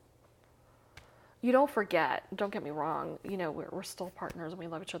whole, you don't forget, don't get me wrong, we're still partners and we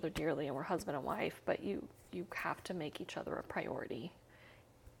love each other dearly and we're husband and wife, but you have to make each other a priority.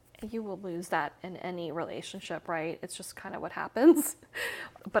 And you will lose that in any relationship, right? It's just kind of what happens.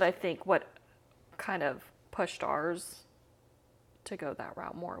 But I think what kind of pushed ours to go that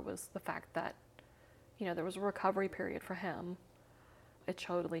route more was the fact that, there was a recovery period for him. It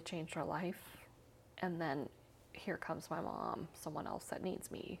totally changed our life. And then here comes my mom, someone else that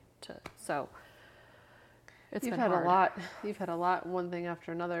needs me to, so it's been hard. You've had a lot, one thing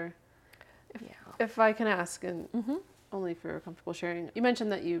after another. If I can ask, and only if you're comfortable sharing, you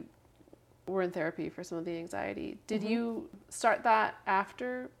mentioned that you were in therapy for some of the anxiety. Did Mm-hmm. you start that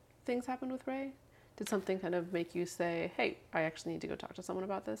after things happened with Ray? Did something kind of make you say, hey, I actually need to go talk to someone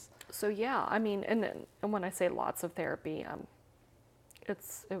about this? So yeah, I mean, and when I say lots of therapy,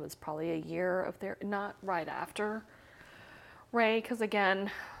 it was probably a year of therapy, not right after Ray, because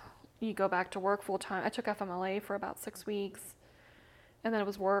again, you go back to work full time. I took FMLA for about 6 weeks, and then it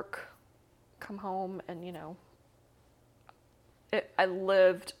was work, come home, and I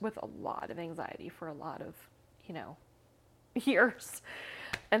lived with a lot of anxiety for a lot of, years.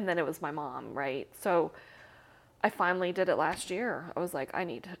 And then it was my mom, right? So I finally did it last year. I was like, I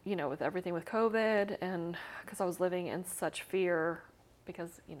need, with everything with COVID, and because I was living in such fear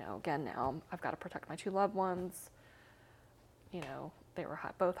because, again, now I've got to protect my 2 loved ones. They were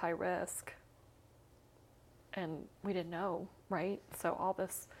both high risk, and we didn't know, right? So all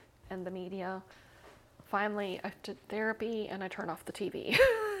this and the media. Finally, I did therapy and I turned off the TV.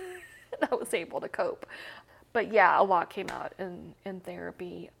 And I was able to cope. But yeah, a lot came out in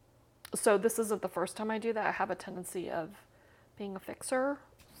therapy. So this isn't the first time I do that. I have a tendency of being a fixer.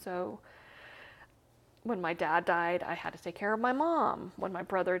 So when my dad died, I had to take care of my mom. When my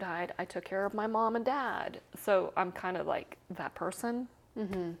brother died, I took care of my mom and dad. So I'm kind of like that person.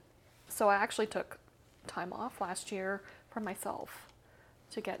 Mm-hmm. So I actually took time off last year for myself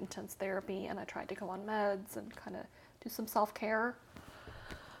to get intense therapy, and I tried to go on meds and kind of do some self-care.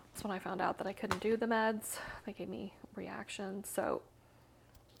 That's when I found out that I couldn't do the meds. They gave me reactions. So,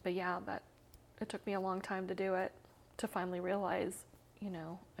 but yeah, it took me a long time to do it, to finally realize, I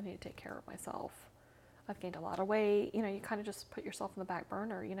need to take care of myself. I've gained a lot of weight. You kind of just put yourself in the back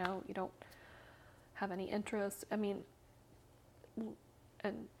burner, you don't have any interest. I mean,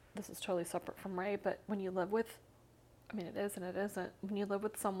 and this is totally separate from Ray, but when you live with, it is and it isn't. When you live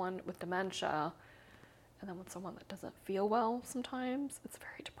with someone with dementia and then with someone that doesn't feel well sometimes, it's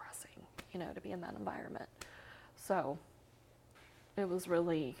very depressing, to be in that environment. So it was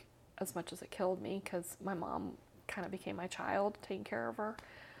really, as much as it killed me, because my mom kind of became my child, taking care of her.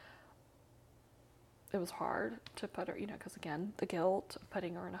 It was hard to put her, because again, the guilt of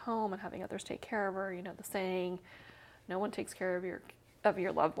putting her in a home and having others take care of her, the saying, no one takes care of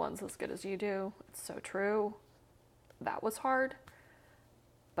your loved ones as good as you do. It's so true. That was hard,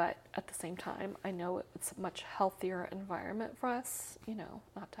 but at the same time, I know it's a much healthier environment for us,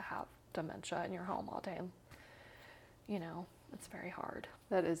 not to have dementia in your home all day. It's very hard.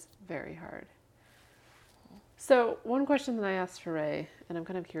 That is very hard. So one question that I asked for Ray, and I'm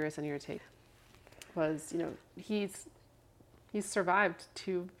kind of curious on your take, was, he's survived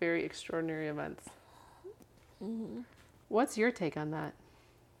 2 very extraordinary events. Mm-hmm. What's your take on that?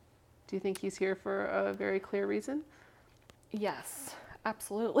 Do you think he's here for a very clear reason? Yes,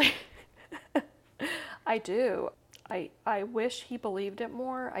 absolutely. I do. I wish he believed it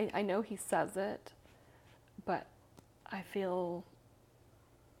more. I know he says it, but I feel,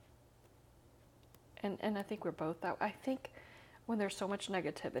 and I think we're both that way. I think when there's so much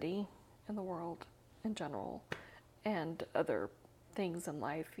negativity in the world in general and other things in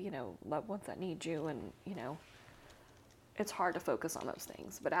life, loved ones that need you, and, it's hard to focus on those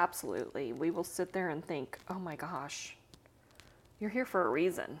things. But absolutely, we will sit there and think, oh my gosh, you're here for a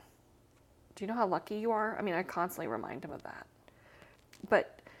reason. Do you know how lucky you are? I constantly remind him of that.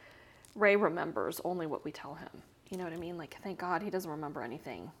 But Ray remembers only what we tell him. You know what I mean? Like, thank God he doesn't remember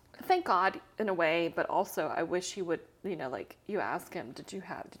anything. Thank God in a way, but also I wish he would, like you ask him, did you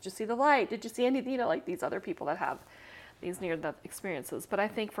see the light? Did you see anything? Like these other people that have these near-death experiences. But I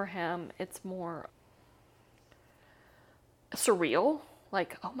think for him, it's more surreal.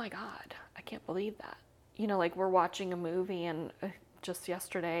 Like, oh my God, I can't believe that. Like we're watching a movie and just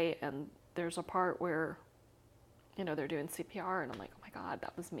yesterday, and there's a part where, they're doing CPR, and I'm like, oh my God,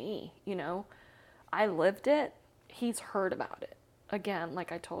 that was me. I lived it. He's heard about it. Again,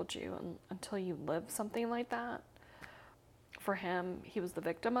 like I told you, and until you live something like that, for him, he was the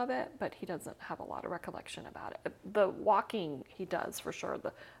victim of it, but he doesn't have a lot of recollection about it. The walking, he does for sure.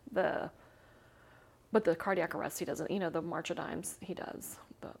 But the cardiac arrest, he doesn't. The March of Dimes, he does.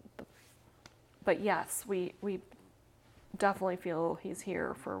 But yes, we definitely feel he's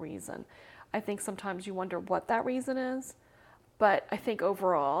here for a reason. I think sometimes you wonder what that reason is, but I think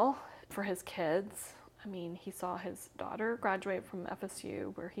overall, for his kids, he saw his daughter graduate from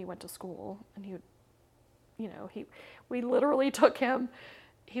FSU, where he went to school, and we literally took him.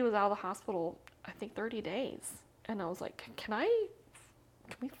 He was out of the hospital, I think 30 days, and I was like, can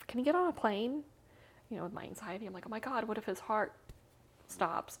he get on a plane? With my anxiety, I'm like, oh my God, what if his heart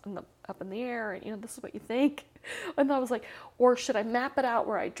stops up in the air, and this is what you think. And I was like, or should I map it out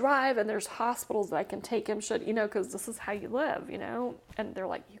where I drive and there's hospitals that I can take him, because this is how you live, and they're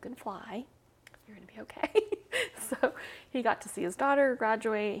like, you can fly. you're going to be okay. So he got to see his daughter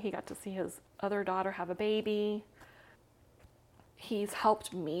graduate. He got to see his other daughter have a baby. He's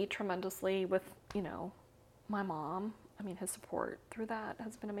helped me tremendously with, my mom. I mean, his support through that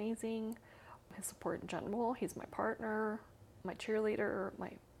has been amazing. His support in general. He's my partner, my cheerleader,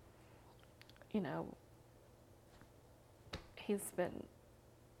 he's been,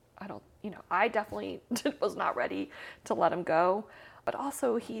 I definitely was not ready to let him go, but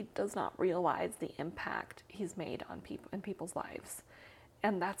also he does not realize the impact he's made on people in people's lives.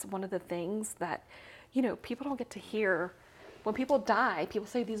 And that's one of the things that, people don't get to hear. When people die, people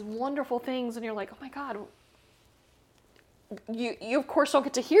say these wonderful things and you're like, oh my God, you of course don't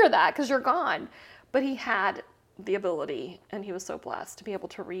get to hear that because you're gone. But he had the ability, and he was so blessed to be able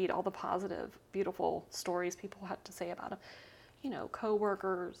to read all the positive, beautiful stories people had to say about him.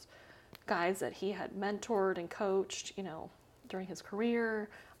 Coworkers, guys that he had mentored and coached, during his career.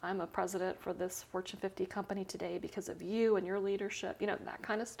 I'm a president for this Fortune 50 company today because of you and your leadership, that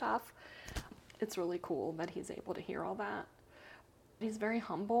kind of stuff. It's really cool that he's able to hear all that. He's very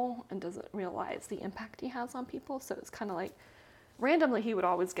humble and doesn't realize the impact he has on people. So it's kind of like, randomly he would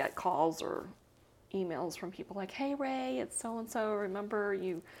always get calls or emails from people like, hey Ray, it's so-and-so, remember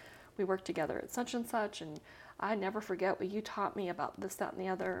we worked together at such and such, and I never forget what you taught me about this, that, and the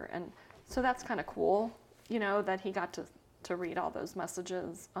other. And so that's kind of cool, that he got to read all those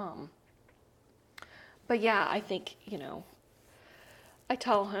messages. But yeah, I think, I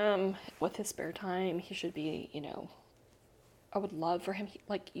tell him with his spare time, he should be, I would love for him,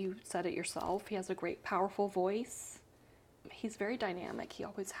 like you said it yourself, he has a great, powerful voice. He's very dynamic. He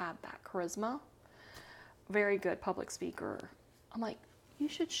always had that charisma. Very good public speaker. I'm like, you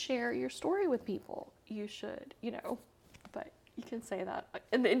should share your story with people. You should, but you can say that.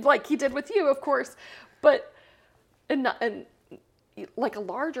 And like he did with you, of course, but and like a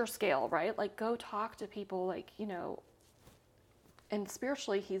larger scale, right? Like go talk to people, like, and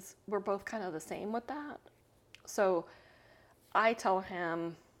spiritually we're both kind of the same with that. So I tell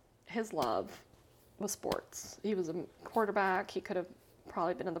him his love was sports. He was a quarterback. He could have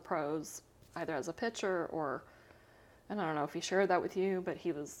probably been in the pros either as a pitcher or, and I don't know if he shared that with you, but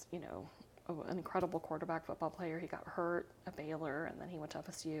he was, an incredible quarterback football player. He got hurt at Baylor, and then he went to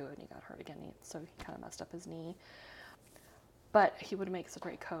FSU and he got hurt again. So he kind of messed up his knee. But he would make a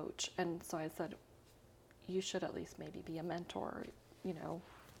great coach. And so I said, you should at least maybe be a mentor,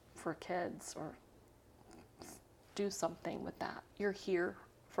 for kids, or do something with that. You're here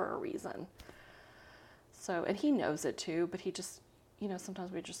for a reason. So, and he knows it too, but he just,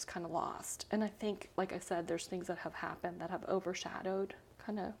 sometimes we're just kind of lost. And I think, like I said, there's things that have happened that have overshadowed,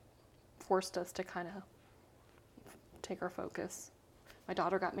 kind of forced us to kind of take our focus. My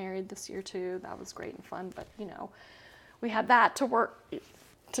daughter got married this year too. That was great and fun, but we had that to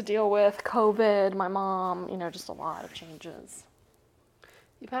deal with, COVID, my mom, just a lot of changes.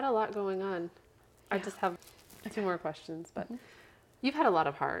 You've had a lot going on. Yeah. I just have two more questions, but Mm-hmm. You've had a lot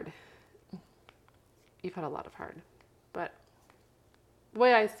of hard. But the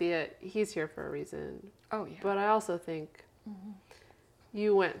way I see it, he's here for a reason. Oh, yeah. But I also think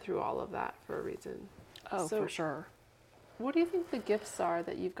you went through all of that for a reason. Oh, so, for sure. What do you think the gifts are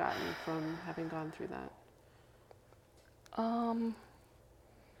that you've gotten from having gone through that? Oh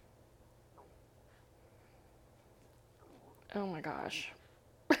my gosh.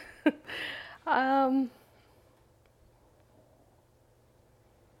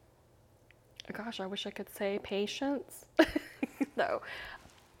 Gosh, I wish I could say patience. No.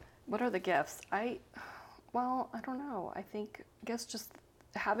 What are the gifts? I don't know. I guess just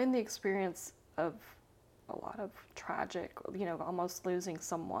having the experience of a lot of tragic, almost losing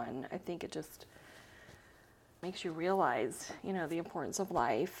someone, I think it just makes you realize, the importance of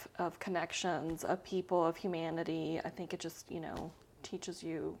life, of connections, of people, of humanity. I think it just, teaches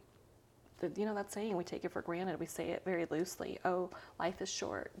you that saying, we take it for granted. We say it very loosely. Oh, life is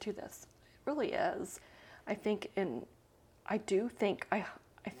short. Do this. It really is. I think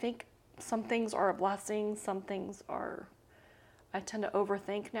some things are a blessing. Some things are, I tend to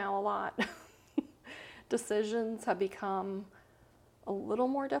overthink now a lot. Decisions have become a little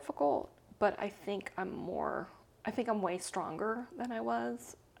more difficult, but I think I'm way stronger than I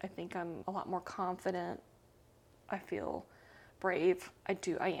was. I think I'm a lot more confident. I feel brave. I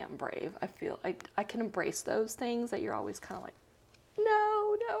am brave. I feel I can embrace those things that you're always kind of like,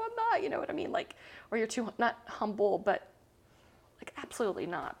 no, I'm not, you know what I mean? Like, or you're too, not humble, but like, absolutely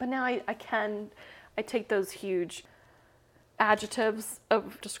not. But now I take those huge adjectives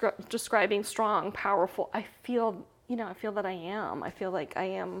of describing strong, powerful. I feel that I am. I feel like I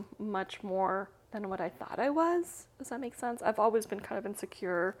am much more than what I thought I was. Does that make sense? I've always been kind of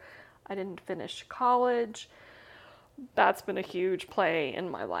insecure. I didn't finish college. That's been a huge play in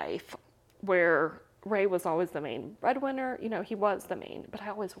my life, where Ray was always the main breadwinner. He was the main, but I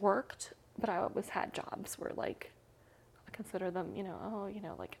always worked, but I always had jobs where, like, I consider them,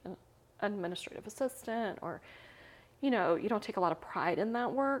 like an administrative assistant, or, you don't take a lot of pride in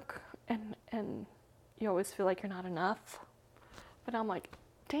that work, and you always feel like you're not enough. But I'm like,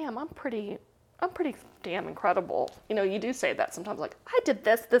 damn, I'm pretty damn incredible. You do say that sometimes, like, I did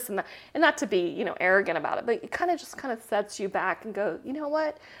this, this, and that. And not to be, arrogant about it, but it kind of sets you back and go, you know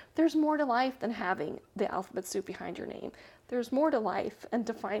what? There's more to life than having the alphabet soup behind your name. There's more to life and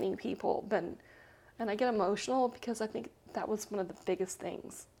defining people than, and I get emotional because I think that was one of the biggest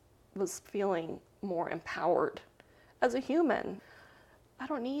things, was feeling more empowered as a human. I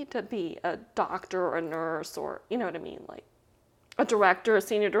don't need to be a doctor or a nurse or, you know what I mean? Like, a director, a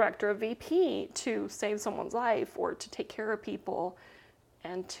senior director, a VP to save someone's life, or to take care of people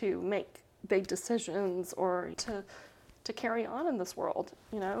and to make big decisions, or to carry on in this world.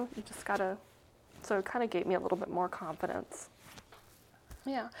 You just gotta, so it kind of gave me a little bit more confidence.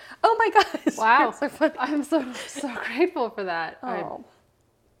 Yeah. Oh my gosh. Wow. So funny. I'm so grateful for that. Oh.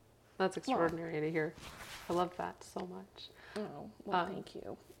 That's extraordinary to hear. I love that so much. Oh, well, thank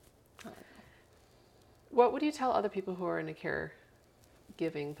you. What would you tell other people who are in a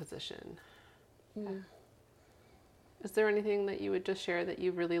caregiving position? Is there anything that you would just share that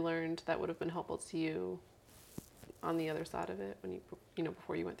you really learned that would have been helpful to you on the other side of it, when you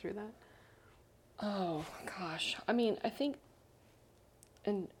before you went through that? Oh gosh. I mean, I think,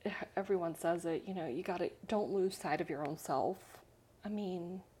 and everyone says it, don't lose sight of your own self. I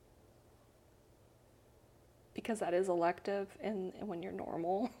mean, because that is elective, and when you're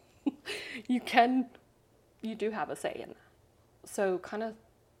normal, you do have a say in that. So kind of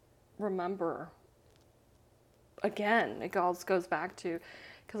remember, again, it all goes back to,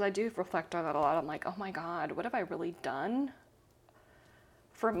 because I do reflect on that a lot. I'm like, oh my God, what have I really done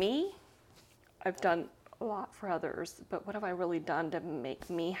for me? I've done a lot for others, but what have I really done to make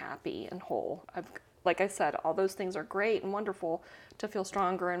me happy and whole? Like I said, all those things are great and wonderful, to feel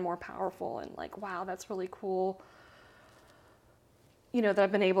stronger and more powerful, and like, wow, that's really cool. That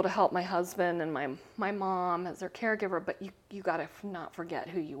I've been able to help my husband and my mom as their caregiver, but you got to not forget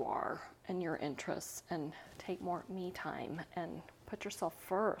who you are and your interests, and take more me time and put yourself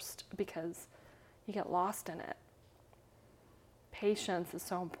first, because you get lost in it. Patience is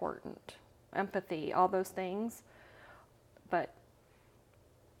so important. Empathy, all those things. But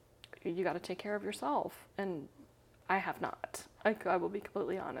you got to take care of yourself. And I have not. I will be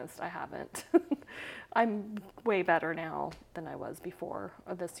completely honest, I haven't. I'm way better now than I was before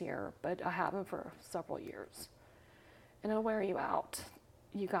this year, but I haven't for several years. And it'll wear you out.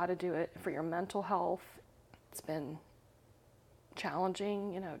 You got to do it for your mental health. It's been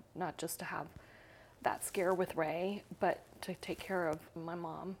challenging, not just to have that scare with Ray, but to take care of my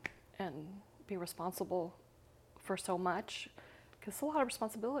mom and be responsible for so much, because it's a lot of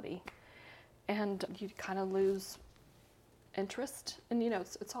responsibility. And you kind of lose interest, and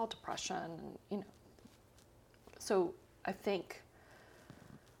it's all depression, and so I think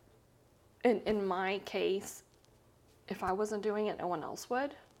in my case, if I wasn't doing it, no one else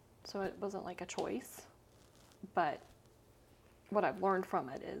would, so it wasn't like a choice. But what I've learned from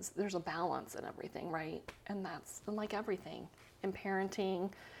it is there's a balance in everything, right? And that's like everything in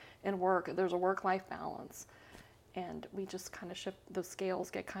parenting and work, there's a work-life balance, and we just kind of shift, the scales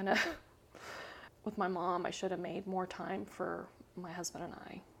get kind of with my mom. I should have made more time for my husband and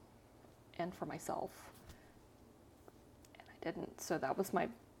I, and for myself, and I didn't. So that was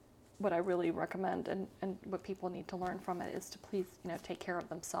what I really recommend, and what people need to learn from it is to please, take care of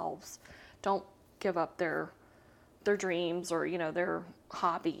themselves. Don't give up their dreams, or their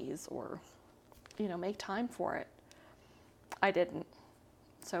hobbies, or make time for it. I didn't.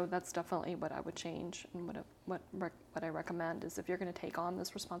 So that's definitely what I would change, and what I recommend is, if you're going to take on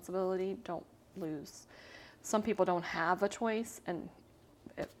this responsibility, don't lose. Some people don't have a choice, and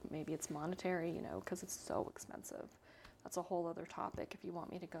maybe it's monetary, because it's so expensive. That's a whole other topic if you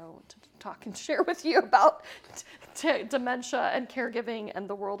want me to go to talk and share with you about dementia and caregiving and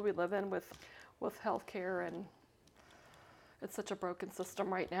the world we live in with healthcare, and it's such a broken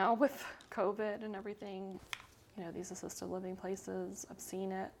system right now with COVID and everything. These assisted living places, I've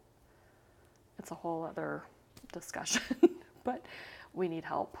seen it. It's a whole other discussion, but we need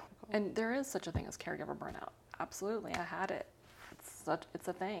help. And there is such a thing as caregiver burnout. Absolutely, I had it. It's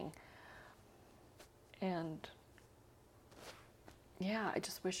a thing. And yeah, I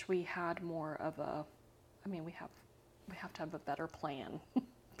just wish we had more of we have to have a better plan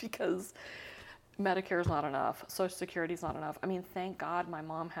because Medicare's not enough. Social Security's not enough. I mean, thank God my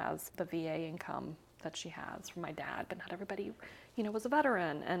mom has the VA income that she has from my dad, but not everybody, was a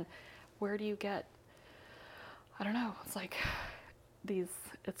veteran. And where do you get, I don't know, it's like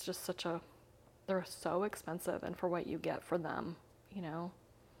it's just they're so expensive, and for what you get for them,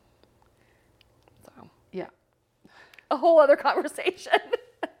 So, Yeah. a whole other conversation.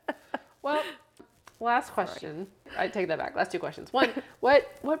 Well, last question. I take that back. Last two questions. One,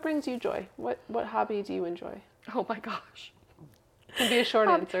 what brings you joy? What hobby do you enjoy? Oh my gosh. It can be a short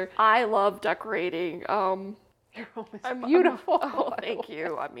answer. I love decorating. Your home is beautiful. Thank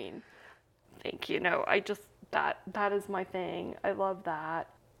you. I mean, thank you. No, I just, that is my thing. I love that.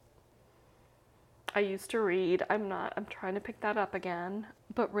 I used to read. I'm trying to pick that up again.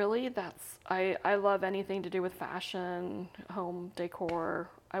 But really, I love anything to do with fashion, home decor.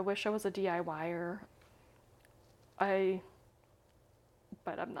 I wish I was a DIYer.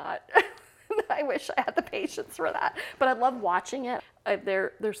 But I'm not. I wish I had the patience for that. But I love watching it.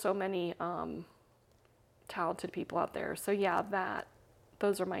 There's so many talented people out there. So yeah,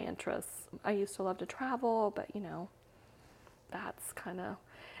 those are my interests. I used to love to travel, but that's kind of,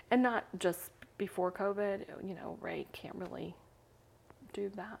 and not just before COVID, Ray can't really do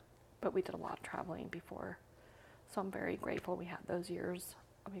that, but we did a lot of traveling before. So I'm very grateful we had those years.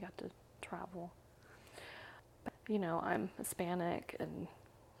 We got to travel. But, I'm Hispanic and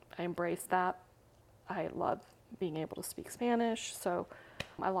I embrace that. I love being able to speak Spanish. So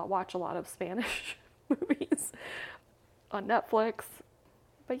I watch a lot of Spanish movies on Netflix.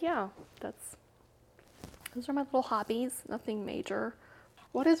 But yeah, those are my little hobbies, nothing major.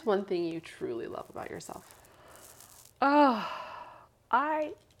 What is one thing you truly love about yourself? Oh,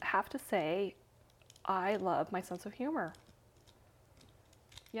 I have to say, I love my sense of humor.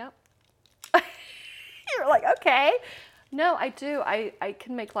 Yep. You're like, okay. No, I do. I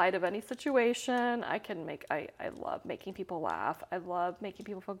can make light of any situation. I love making people laugh. I love making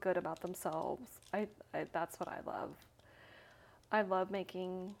people feel good about themselves. That's what I love. I love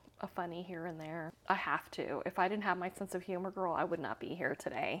making a funny here and there. I have to. If I didn't have my sense of humor, girl, I would not be here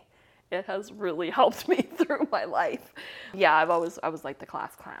today. It has really helped me through my life. Yeah, I was like the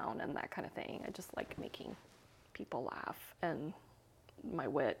class clown and that kind of thing. I just like making people laugh, and my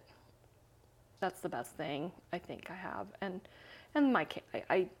wit. That's the best thing I think I have. And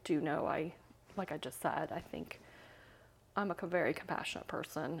I do know, like I just said, I think I'm a very compassionate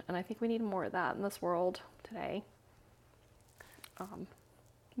person, and I think we need more of that in this world today.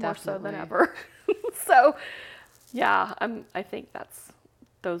 More so than ever. So, yeah, I think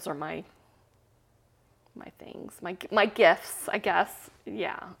those are my things, my gifts, I guess.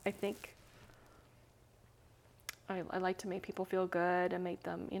 Yeah, I think I like to make people feel good and make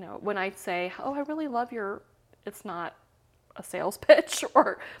them, when I say, oh, I really love it's not a sales pitch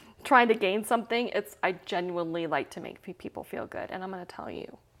or trying to gain something. I genuinely like to make people feel good, and I'm going to tell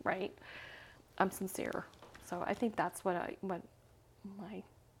you, right? I'm sincere. So I think that's what my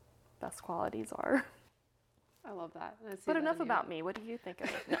best qualities are. I love that. But enough about me. What do you think of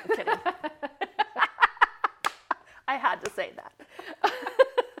it? No, I'm kidding. I had to say that.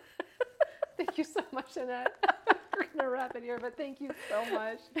 Thank you so much, Annette. We're going to wrap it here, but thank you so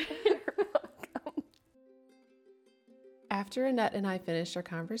much. You're welcome. After Annette and I finished our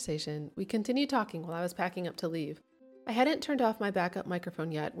conversation, we continued talking while I was packing up to leave. I hadn't turned off my backup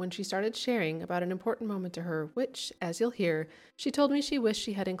microphone yet when she started sharing about an important moment to her, which, as you'll hear, she told me she wished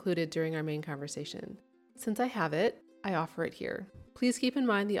she had included during our main conversation. Since I have it, I offer it here. Please keep in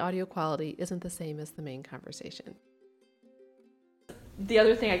mind the audio quality isn't the same as the main conversation. The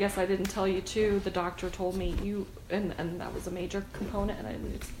other thing I guess I didn't tell you too, the doctor told me and that was a major component,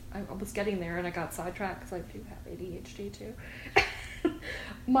 and I was getting there and I got sidetracked because I do have ADHD too.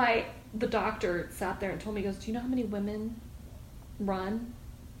 The doctor sat there and told me, he goes, do you know how many women run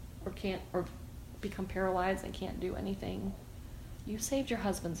or become paralyzed and can't do anything? You saved your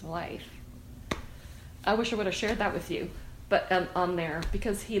husband's life. I wish I would have shared that with you, but on there,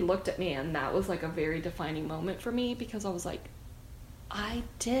 because he looked at me and that was like a very defining moment for me, because I was like, I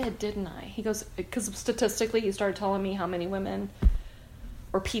did, didn't I? He goes, because statistically he started telling me how many women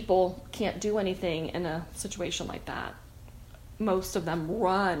or people can't do anything in a situation like that. Most of them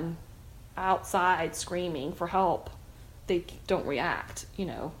run outside screaming for help. They don't react,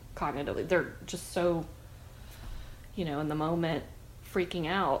 cognitively. They're just so, in the moment, freaking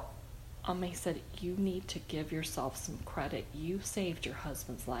out. He said, you need to give yourself some credit. You saved your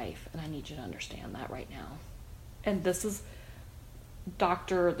husband's life, and I need you to understand that right now. And this is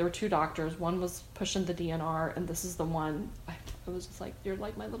there were two doctors. One was pushing the DNR, and this is the one, I was just like, you're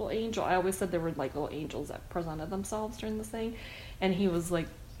like my little angel. I always said there were like little angels that presented themselves during this thing. And he was like,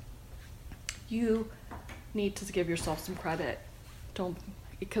 you need to give yourself some credit. Don't,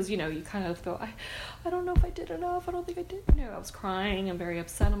 because, you kind of go, I don't know if I did enough. I don't think I did. I was crying and very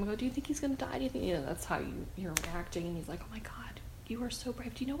upset. I'm going to go, do you think he's going to die? Do you think, that's how you're reacting. And he's like, oh my God, you are so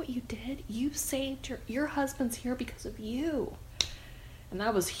brave. Do you know what you did? You saved your husband's here because of you. And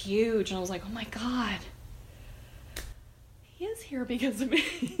that was huge. And I was like, oh my God, he is here because of me,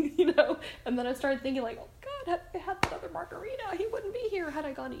 And then I started thinking like, oh God, had I had that other margarita, he wouldn't be here had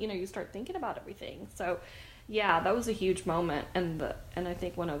I gone, you start thinking about everything. So yeah, that was a huge moment. And I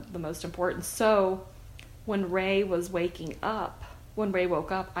think one of the most important. So when Ray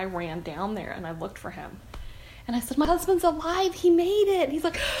woke up, I ran down there and I looked for him. And I said, my husband's alive. He made it. And he's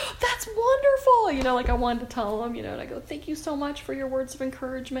like, oh, that's wonderful. Like I wanted to tell him, and I go, thank you so much for your words of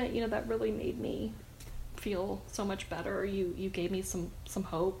encouragement. That really made me feel so much better. You gave me some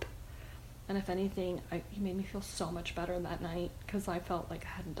hope. And if anything, you made me feel so much better that night because I felt like I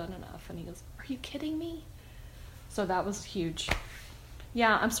hadn't done enough. And he goes, are you kidding me? So that was huge.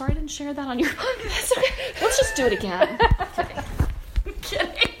 Yeah, I'm sorry I didn't share that on your podcast. Okay. Let's just do it again. I'm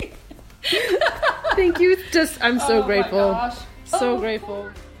kidding. Thank you. I'm so grateful. My gosh. So grateful.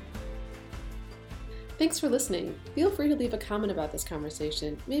 Thanks for listening. Feel free to leave a comment about this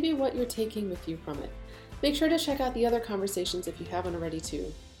conversation, maybe what you're taking with you from it. Make sure to check out the other conversations if you haven't already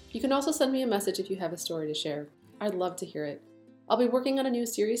too. You can also send me a message if you have a story to share. I'd love to hear it. I'll be working on a new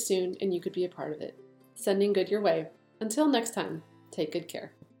series soon and you could be a part of it. Sending good your way. Until next time, take good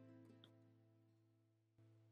care.